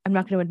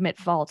not going to admit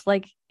fault.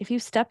 Like, if you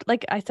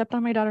I stepped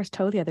on my daughter's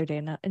toe the other day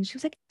and she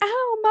was like,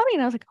 ow, mommy.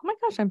 And I was like, oh my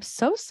gosh, I'm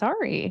so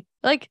sorry.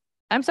 Like,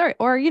 I'm sorry.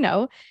 Or,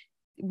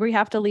 we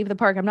have to leave the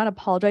park. I'm not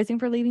apologizing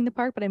for leaving the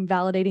park, but I'm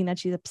validating that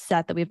she's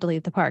upset that we have to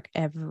leave the park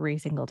every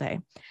single day.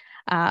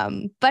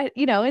 But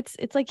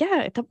it's like,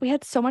 we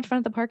had so much fun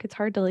at the park. It's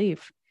hard to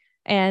leave.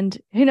 And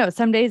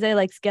some days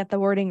I get the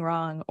wording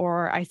wrong,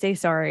 or I say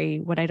sorry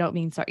when I don't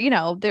mean sorry.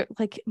 They're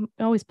like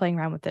always playing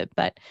around with it.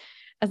 But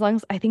as long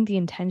as I think the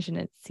intention,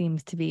 it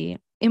seems to be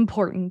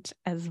important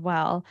as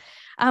well.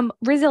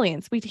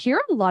 Resilience. We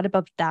hear a lot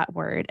about that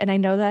word. And I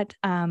know that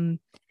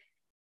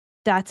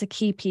that's a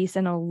key piece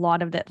in a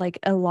lot of that,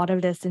 a lot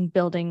of this in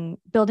building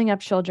up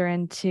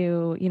children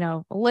to,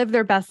 live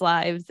their best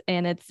lives.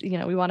 And it's,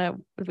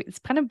 it's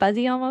kind of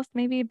buzzy, almost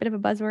maybe a bit of a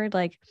buzzword.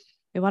 Like,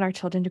 we want our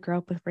children to grow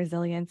up with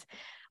resilience.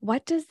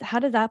 How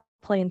does that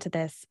play into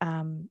this?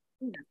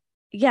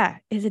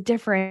 Is it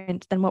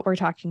different than what we're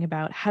talking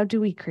about? How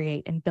do we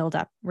create and build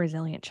up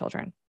resilient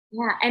children?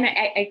 Yeah. And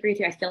I agree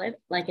with you. I feel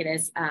like it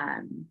is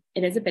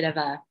a bit of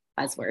a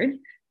buzzword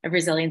of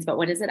resilience, but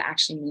what does it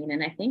actually mean?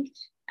 And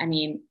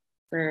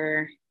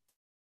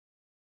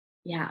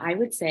I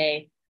would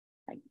say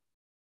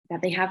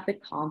that they have the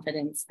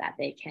confidence that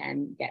they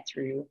can get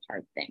through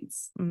hard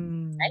things,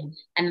 right?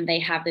 And they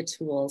have the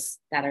tools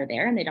that are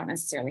there, and they don't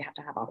necessarily have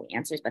to have all the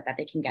answers, but that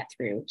they can get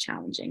through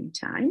challenging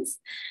times.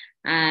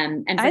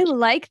 And I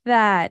like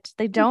that.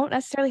 They don't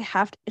necessarily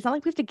have to, it's not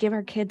like we have to give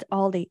our kids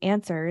all the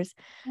answers.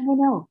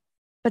 No.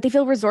 But they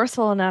feel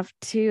resourceful enough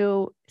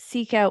to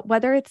seek out,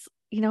 whether it's,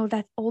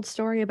 that old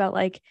story about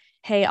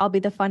hey, I'll be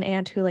the fun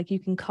aunt who you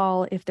can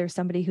call if there's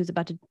somebody who's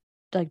about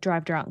to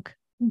drive drunk.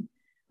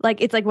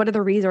 It's what are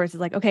the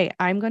resources? Okay,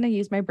 I'm going to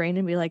use my brain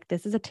and be like,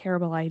 this is a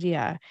terrible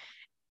idea.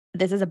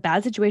 This is a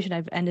bad situation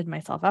I've ended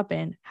myself up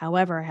in.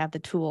 However, I have the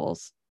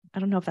tools. I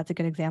don't know if that's a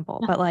good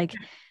example, but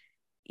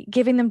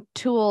giving them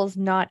tools,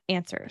 not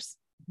answers.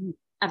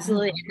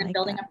 Absolutely. And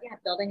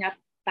building up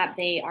that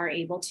they are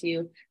able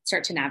to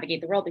start to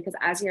navigate the world, because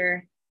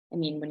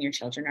when your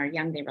children are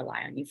young, they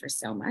rely on you for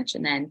so much.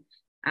 And then,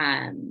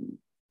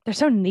 they're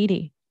so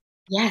needy.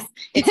 Yes.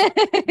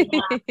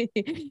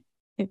 The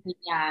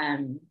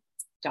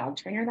dog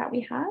trainer that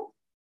we have,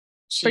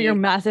 For your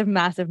massive,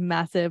 massive,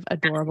 massive,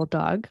 adorable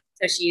dog.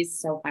 So she's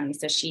so funny.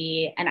 So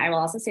and I will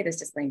also say this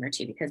disclaimer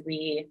too, because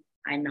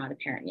I'm not a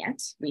parent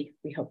yet. We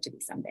hope to be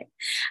someday.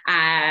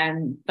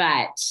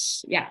 But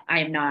yeah,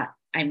 I'm not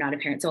a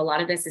parent. So a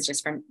lot of this is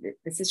just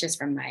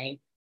from my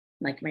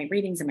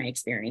readings and my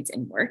experience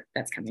in work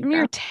that's coming from.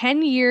 You're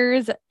 10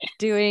 years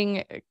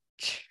doing,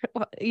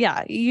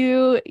 yeah,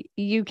 you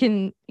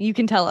can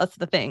tell us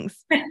the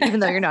things, even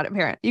though you're not a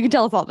parent. You can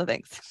tell us all the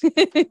things.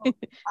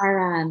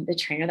 The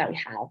trainer that we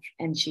have,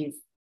 and she's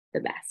the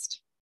best.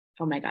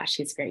 Oh my gosh,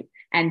 she's great.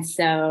 And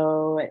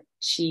so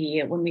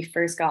when we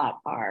first got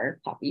our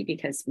puppy,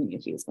 because we knew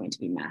he was going to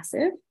be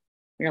massive,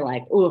 we were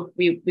like, oh,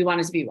 we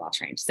wanted to be well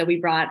trained. So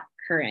we brought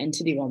her in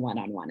to do a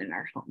one-on-one in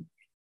our home.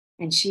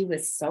 And she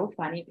was so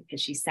funny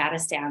because she sat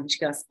us down and she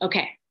goes,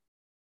 okay,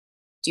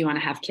 do you want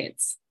to have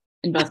kids?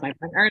 And both my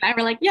partner and I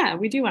were like, yeah,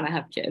 we do want to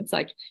have kids,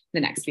 like the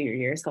next few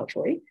years,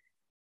 hopefully.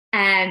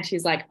 And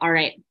she's like, all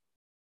right,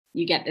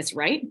 you get this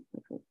right.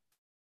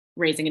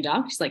 Raising a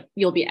dog. She's like,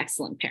 you'll be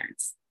excellent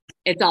parents.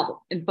 It's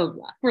all in blah,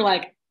 blah. We're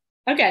like,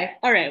 okay,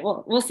 all right,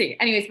 well, we'll see.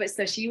 Anyways, but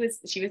so she was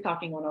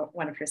talking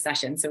one of her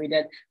sessions. So we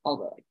did all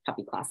the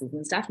puppy classes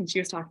and stuff. And she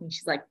was talking,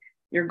 she's like,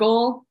 your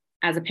goal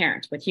as a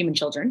parent with human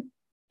children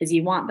is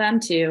you want them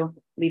to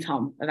leave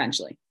home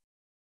eventually.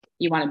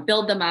 You want to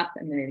build them up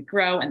and they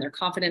grow and they're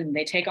confident and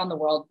they take on the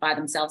world by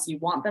themselves. You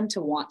want them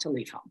to want to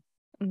leave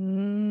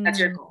home. That's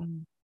your goal.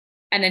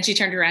 And then she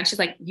turned around. She's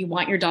like, you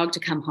want your dog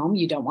to come home.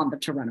 You don't want them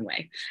to run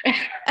away.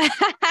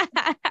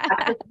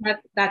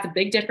 That's a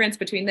big difference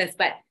between this,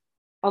 but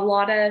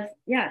the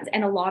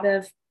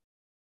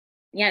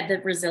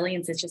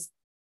resilience is just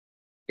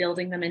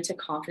building them into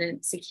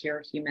confident,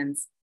 secure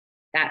humans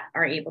that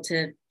are able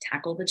to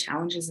tackle the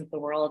challenges of the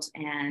world.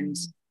 And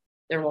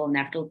there will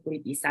inevitably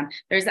be some.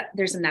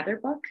 There's another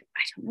book.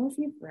 I don't know if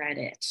you've read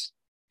it,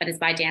 but it's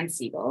by Dan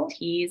Siegel.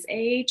 He's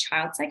a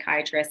child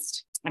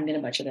psychiatrist. I'm going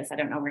to butcher this. I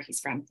don't know where he's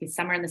from. He's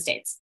somewhere in the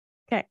States.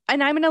 Okay.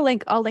 And I'll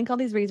link all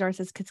these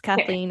resources because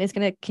Kathleen is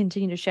going to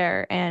continue to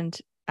share and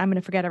I'm going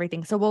to forget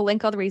everything. So we'll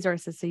link all the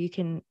resources so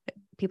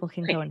people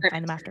can go and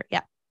find them after.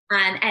 Yeah.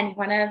 And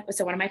one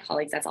of my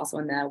colleagues that's also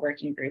in the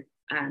working group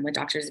with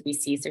Doctors of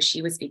BC. So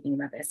she was speaking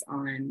about this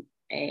on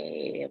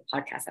a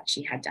podcast that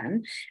she had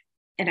done.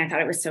 And I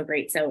thought it was so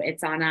great. So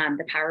it's on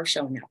the power of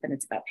showing up, and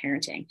it's about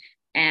parenting.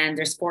 And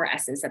there's 4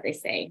 S's that they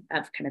say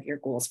of kind of your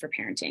goals for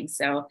parenting.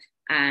 So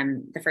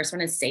the first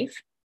one is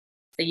safe.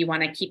 So you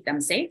want to keep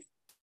them safe.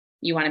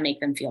 You want to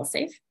make them feel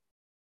safe.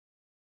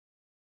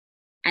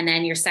 And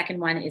then your second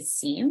one is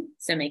seen.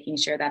 So making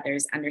sure that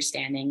there's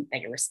understanding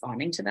that you're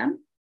responding to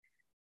them.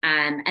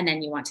 And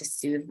then you want to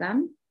soothe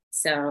them.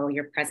 So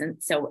you're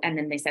present. And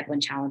then they said when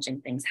challenging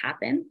things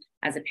happen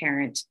as a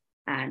parent,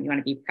 you want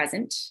to be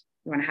present.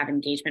 You want to have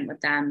engagement with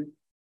them,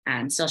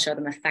 still show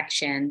them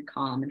affection,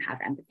 calm, and have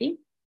empathy.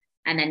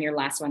 And then your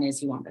last one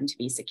is you want them to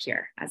be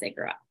secure as they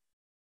grow up.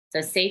 So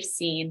safe,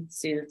 seen,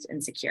 soothed,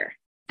 and secure.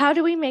 How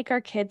do we make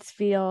our kids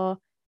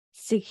feel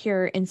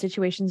secure in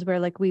situations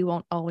where we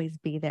won't always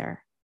be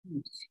there?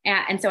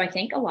 Yeah. And so I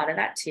think a lot of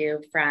that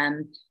too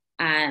from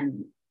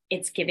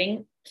it's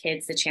giving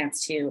kids the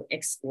chance to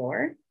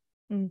explore,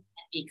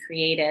 be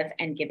creative,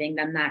 and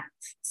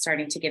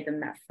starting to give them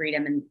that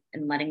freedom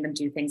and letting them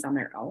do things on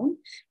their own,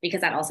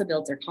 because that also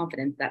builds their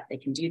confidence that they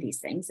can do these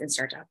things and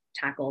start to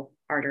tackle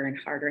harder and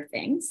harder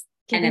things.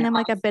 Giving them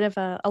a bit of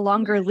a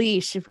longer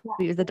leash, if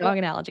we use the dog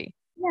analogy.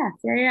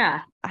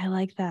 Yeah. I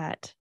like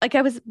that.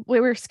 We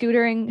were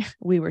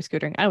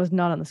scootering. I was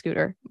not on the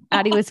scooter.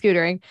 Addie was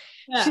scootering.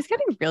 Yeah. She's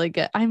getting really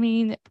good. I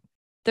mean,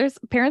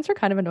 parents are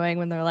kind of annoying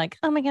when they're like,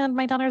 oh my God,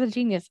 my daughter's a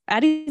genius.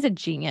 Addie's a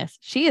genius.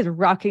 She is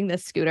rocking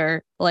this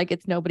scooter like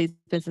it's nobody's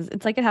business.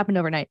 It's like it happened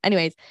overnight.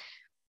 Anyways,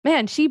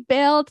 man, she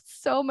bailed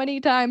so many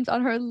times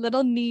on her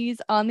little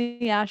knees on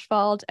the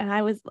asphalt.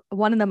 And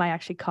one of them, I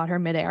actually caught her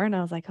midair and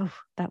I was like, oh,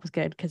 that was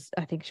good. Cause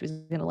I think she was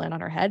going to land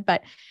on her head.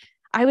 But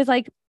I was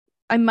like,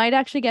 I might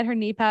actually get her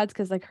knee pads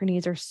because her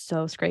knees are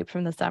so scraped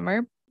from the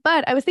summer.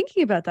 But I was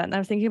thinking about that and I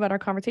was thinking about our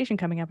conversation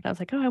coming up and I was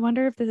like, oh, I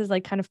wonder if this is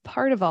kind of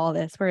part of all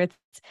this where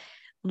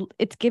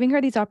it's giving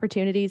her these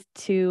opportunities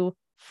to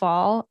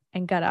fall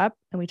and get up.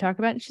 And we talk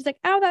about it and she's like,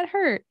 ow, that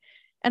hurt.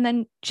 And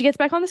then she gets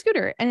back on the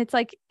scooter and it's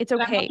like, it's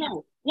okay.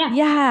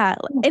 Yeah.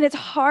 And it's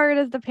hard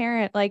as the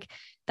parent,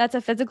 that's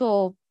a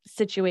physical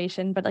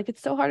situation, but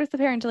it's so hard as the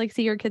parent to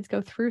see your kids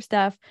go through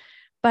stuff.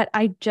 But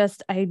I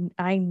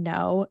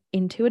know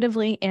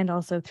intuitively and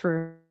also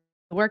through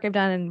the work I've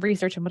done and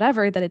research and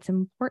whatever, that it's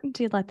important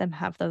to let them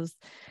have the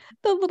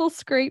little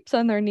scrapes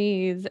on their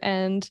knees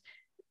and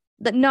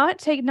that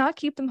not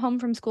keep them home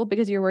from school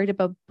because you're worried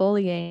about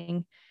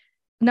bullying,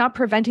 not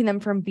preventing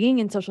them from being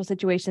in social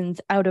situations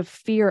out of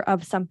fear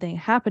of something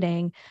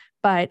happening,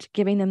 but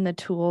giving them the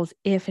tools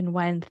if and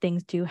when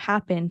things do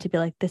happen to be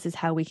like, this is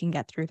how we can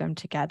get through them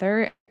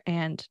together.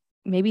 And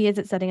maybe is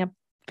it setting up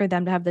for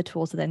them to have the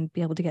tools to then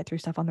be able to get through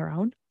stuff on their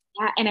own?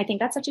 Yeah. And I think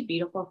that's such a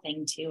beautiful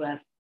thing too of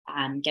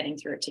getting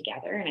through it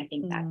together. And I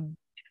think that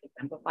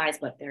exemplifies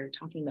what they're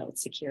talking about with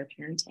secure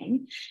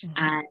parenting,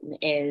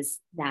 is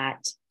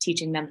that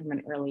teaching them from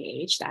an early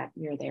age that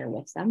you're there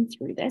with them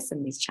through this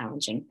and these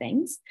challenging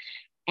things.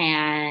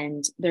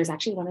 And there's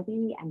actually one of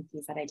the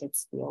MPs that I did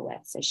school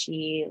with. So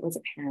she was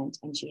a parent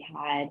and she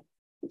had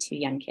two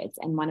young kids.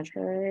 And one of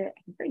her,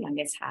 I think her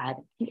youngest had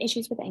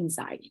issues with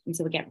anxiety. And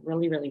so would get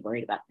really, really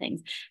worried about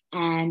things.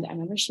 And I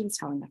remember she was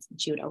telling us, and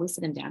she would always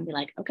sit him down and be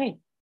like, okay,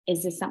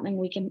 is this something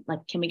we can,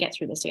 like, can we get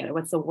through this together?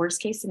 What's the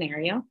worst case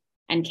scenario?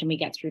 And can we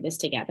get through this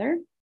together?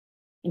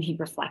 And he'd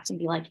reflect and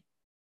be like, you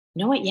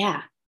know what?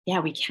 Yeah,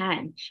 we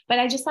can. But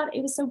I just thought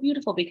it was so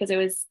beautiful because it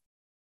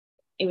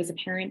was a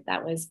parent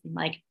that was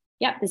like,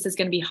 yeah, this is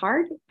going to be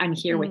hard. I'm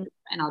here with you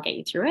and I'll get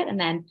you through it. And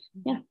then,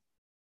 yeah.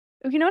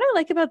 You know what I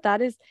like about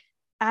that is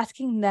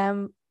asking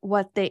them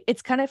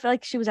it's kind of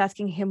like she was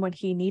asking him what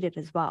he needed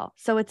as well.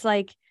 So it's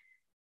like,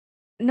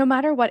 no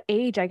matter what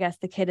age, I guess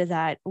the kid is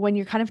at, when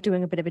you're kind of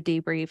doing a bit of a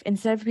debrief,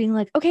 instead of being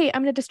like, okay,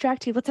 I'm going to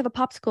distract you. Let's have a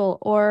popsicle,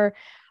 or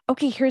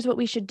okay, here's what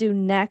we should do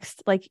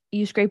next. Like,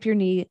 you scraped your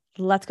knee.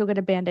 Let's go get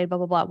a Band-Aid, blah,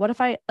 blah, blah. What if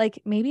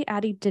maybe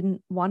Addie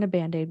didn't want a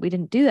Band-Aid. We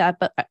didn't do that.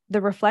 But the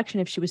reflection,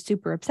 if she was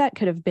super upset,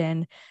 could have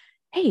been,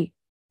 hey,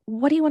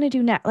 what do you want to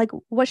do next? Like,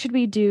 what should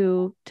we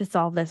do to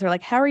solve this? Or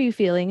like, how are you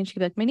feeling? And she'd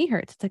be like, my knee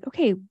hurts. It's like,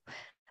 okay,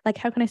 like,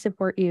 how can I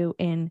support you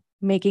in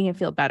making it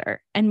feel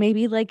better? And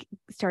maybe like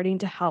starting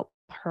to help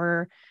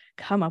her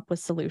come up with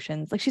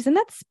solutions. Like, she's in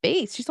that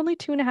space. She's only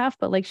 2.5,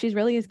 but like, she's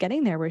really is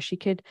getting there where she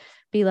could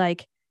be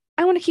like,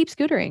 I want to keep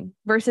scootering,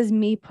 versus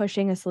me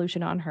pushing a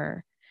solution on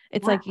her.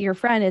 It's like your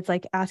friend, it's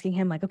like asking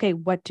him like, okay,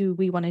 what do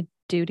we want to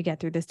do to get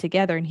through this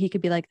together? And he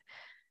could be like,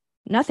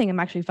 nothing, I'm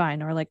actually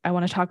fine. Or like, I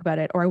want to talk about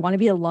it, or I want to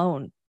be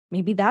alone.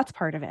 Maybe that's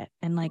part of it.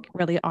 And like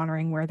really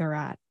honoring where they're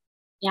at.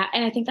 Yeah.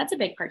 And I think that's a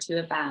big part too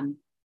of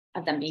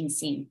them being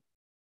seen.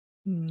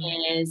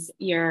 Is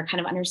you're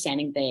kind of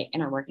understanding the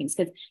inner workings,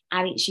 because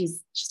Addie,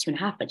 she's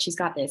 2.5, but she's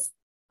got this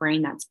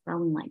brain that's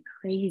growing like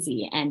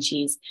crazy, and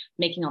she's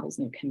making all these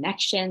new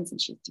connections,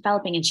 and she's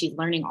developing, and she's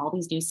learning all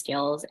these new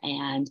skills,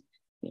 and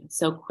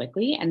so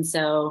quickly. And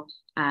so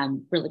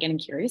really getting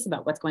curious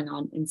about what's going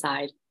on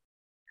inside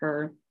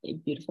her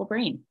beautiful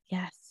brain.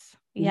 Yes.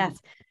 Yes.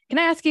 Can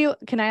I ask you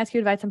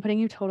advice? I'm putting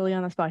you totally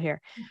on the spot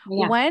here.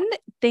 Yeah. When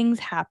things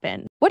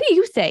happen, what do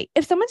you say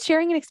if someone's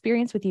sharing an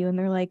experience with you and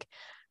they're like,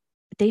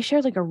 they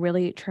shared like a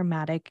really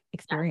traumatic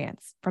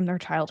experience from their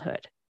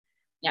childhood?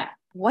 Yeah.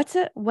 What's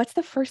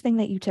the first thing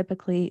that you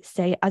typically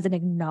say as an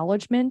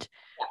acknowledgement,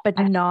 but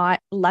not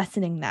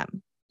lessening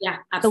them? Yeah,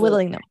 absolutely.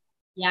 Belittling them.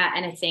 Yeah.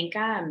 And I think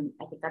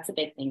that's a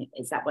big thing,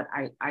 is that what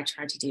I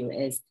try to do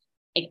is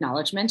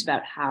acknowledgement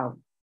about how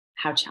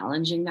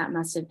challenging that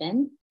must have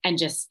been. And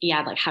just,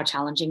 like how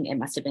challenging it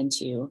must have been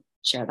to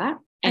share that.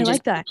 And I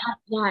like that.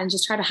 And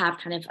just try to have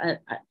kind of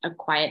a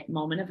quiet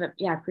moment of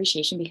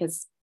appreciation,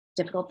 because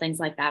difficult things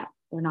like that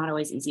are not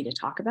always easy to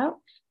talk about.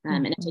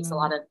 And it takes a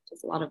lot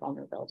of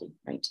vulnerability,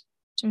 right,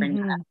 to bring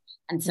that up.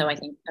 And so I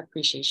think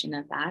appreciation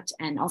of that,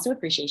 and also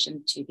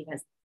appreciation too,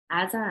 because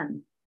as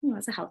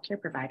as a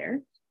healthcare provider,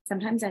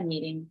 sometimes I'm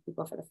meeting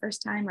people for the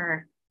first time,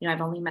 or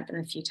I've only met them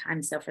a few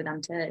times. So for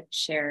them to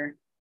share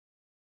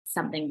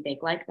something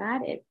big like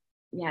that,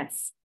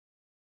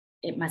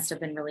 it must have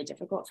been really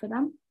difficult for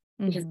them,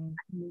 because I'm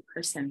a new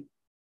person.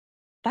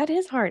 That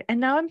is hard. And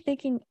now I'm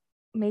thinking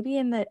maybe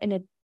in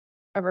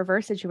a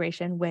reverse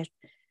situation with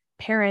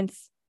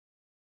parents,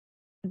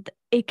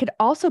 it could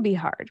also be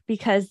hard,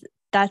 because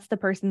that's the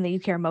person that you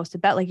care most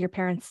about. Like, your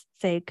parents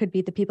say it could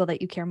be the people that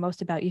you care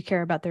most about. You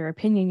care about their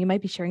opinion. You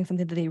might be sharing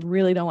something that they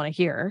really don't want to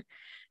hear.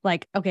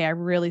 Like, okay, I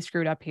really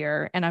screwed up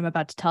here and I'm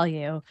about to tell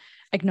you.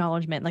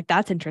 Acknowledgement. Like,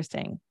 that's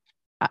interesting.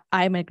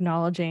 I'm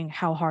acknowledging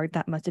how hard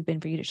that must have been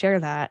for you to share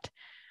that.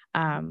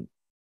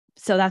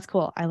 So that's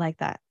cool. I like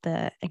that.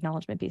 The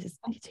acknowledgement piece is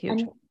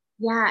huge.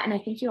 And I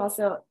think you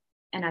also,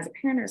 and as a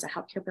parent or as a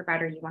healthcare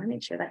provider, you want to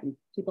make sure that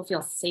people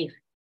feel safe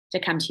to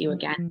come to you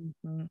again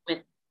with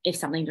if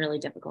something really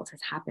difficult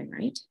has happened,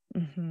 right?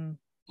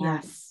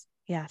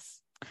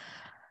 Yes.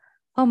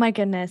 Oh my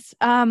goodness.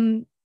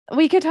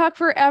 We could talk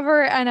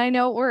forever, and I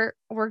know we're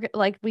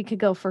like, we could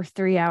go for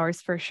 3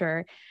 hours for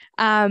sure.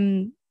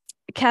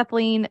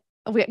 Kathleen,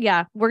 we're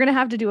going to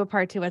have to do a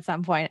part 2 at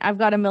some point. I've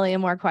got a million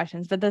more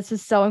questions, but this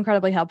is so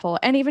incredibly helpful.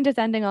 And even just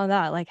ending on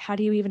that, like, how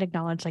do you even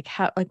acknowledge, like,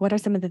 what are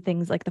some of the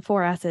things, like the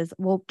 4 S's?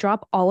 We'll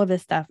drop all of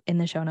this stuff in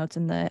the show notes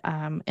in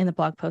the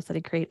blog post that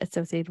I create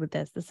associated with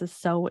this. This is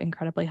so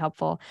incredibly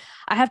helpful.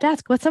 I have to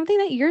ask, what's something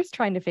that you're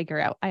trying to figure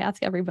out? I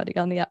ask everybody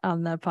on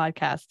the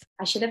podcast.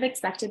 I should have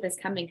expected this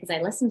coming, because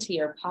I listened to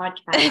your podcast.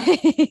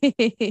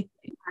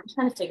 I'm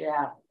trying to figure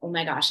out, oh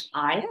my gosh,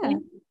 I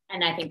think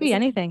could be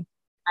anything.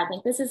 I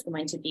think this is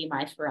going to be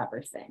my forever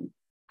thing,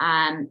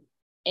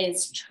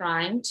 is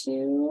trying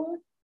to,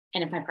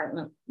 and if my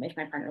partner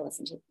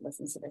listens to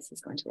this,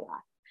 he's going to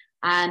laugh,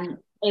 I'm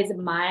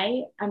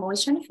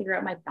always trying to figure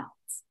out my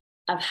balance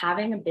of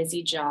having a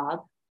busy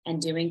job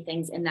and doing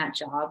things in that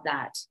job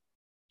that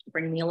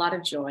bring me a lot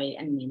of joy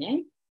and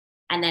meaning,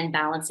 and then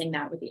balancing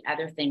that with the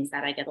other things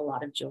that I get a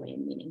lot of joy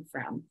and meaning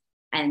from.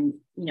 And,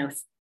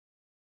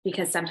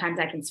 because sometimes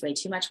I can sway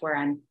too much, where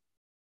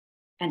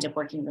end up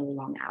working really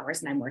long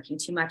hours and I'm working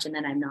too much, and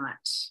then I'm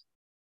not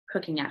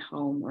cooking at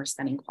home or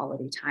spending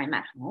quality time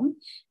at home.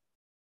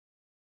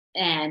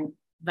 And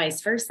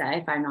vice versa,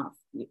 if I'm not,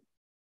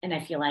 and I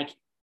feel like,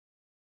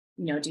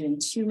 doing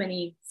too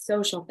many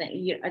social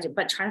things,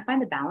 but trying to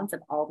find the balance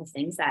of all the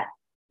things that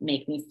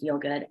make me feel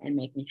good and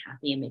make me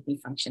happy and make me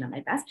function at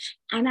my best.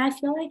 And I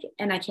feel like,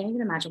 and I can't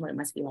even imagine what it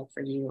must be like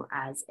for you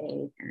as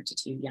a parent to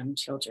 2 young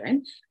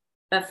children,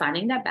 but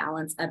finding that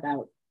balance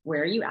about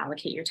where you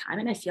allocate your time.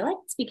 And I feel like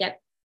as we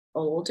get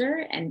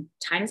older and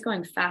time is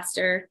going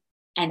faster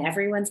and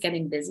everyone's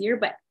getting busier,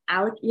 but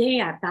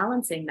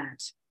balancing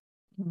that.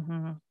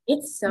 Mm-hmm.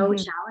 It's so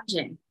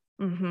challenging.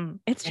 Mm-hmm.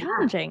 It's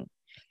challenging.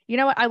 You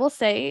know what I will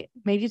say,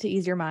 maybe to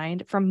ease your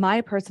mind, from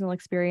my personal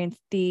experience,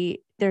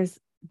 there's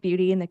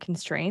beauty in the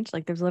constraint.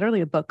 Like there's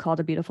literally a book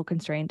called A Beautiful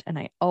Constraint, and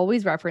I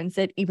always reference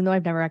it, even though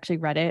I've never actually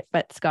read it,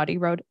 but Scotty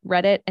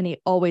read it and he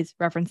always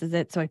references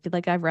it. So I feel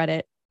like I've read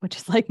it, which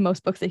is like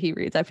most books that he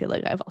reads. I feel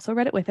like I've also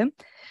read it with him.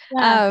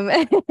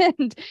 Yeah.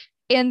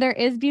 And there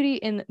is beauty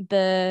in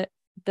the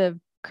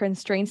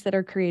constraints that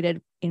are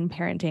created in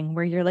parenting,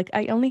 where you're like,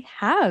 I only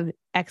have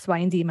X, Y,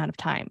 and Z amount of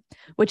time,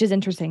 which is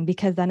interesting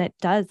because then it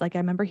does, like, I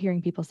remember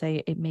hearing people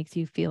say it makes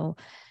you feel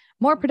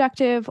more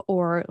productive,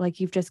 or like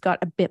you've just got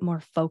a bit more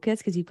focus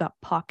because you've got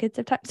pockets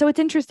of time. So it's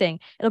interesting.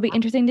 It'll be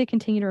interesting to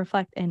continue to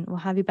reflect, and we'll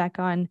have you back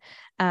on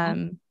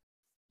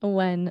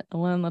when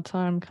the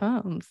time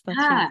comes. That's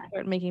when you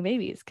start making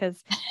babies,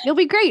 because you'll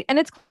be great. And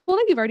it's cool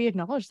that you've already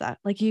acknowledged that.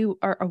 Like you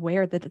are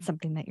aware that it's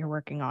something that you're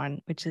working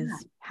on, which is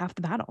half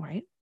the battle,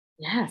 right?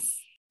 Yes.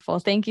 Well,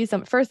 thank you so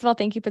much. First of all,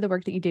 thank you for the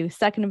work that you do.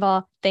 Second of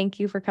all, thank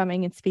you for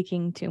coming and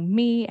speaking to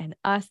me and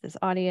us, this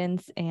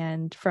audience,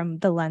 and from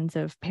the lens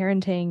of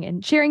parenting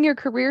and sharing your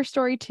career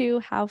story too.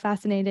 How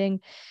fascinating.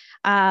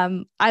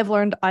 I've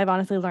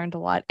honestly learned a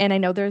lot. And I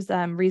know there's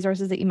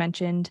resources that you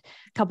mentioned, a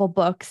couple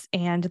books,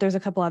 and there's a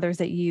couple others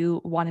that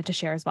you wanted to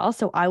share as well.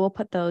 So I will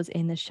put those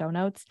in the show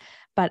notes.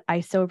 But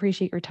I so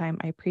appreciate your time.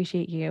 I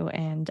appreciate you.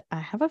 And I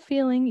have a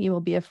feeling you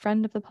will be a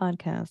friend of the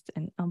podcast,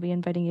 and I'll be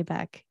inviting you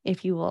back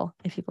if you will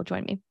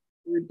join me.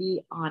 I would be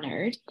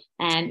honored.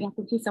 And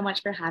thank you so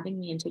much for having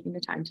me and taking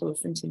the time to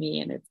listen to me.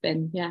 And it's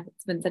been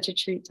such a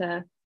treat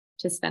to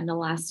spend the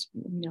last,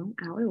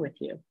 hour with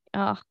you.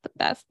 Oh, the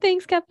best.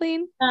 Thanks,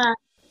 Kathleen.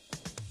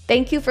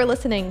 Thank you for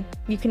listening.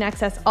 You can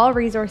access all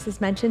resources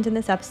mentioned in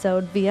this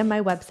episode via my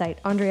website,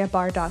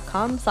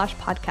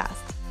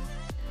 andreabar.com/podcast.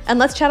 And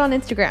let's chat on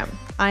Instagram.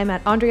 I'm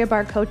at Andrea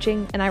Bar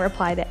Coaching, and I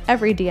reply to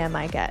every DM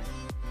I get.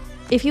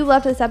 If you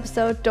loved this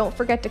episode, don't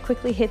forget to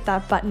quickly hit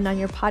that button on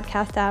your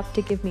podcast app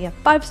to give me a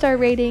 5-star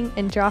rating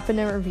and drop in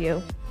a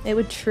review. It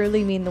would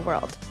truly mean the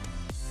world.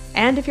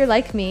 And if you're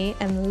like me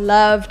and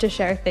love to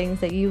share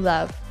things that you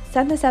love,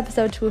 send this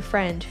episode to a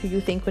friend who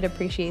you think would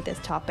appreciate this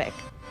topic.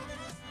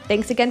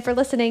 Thanks again for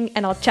listening,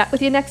 and I'll chat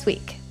with you next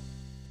week.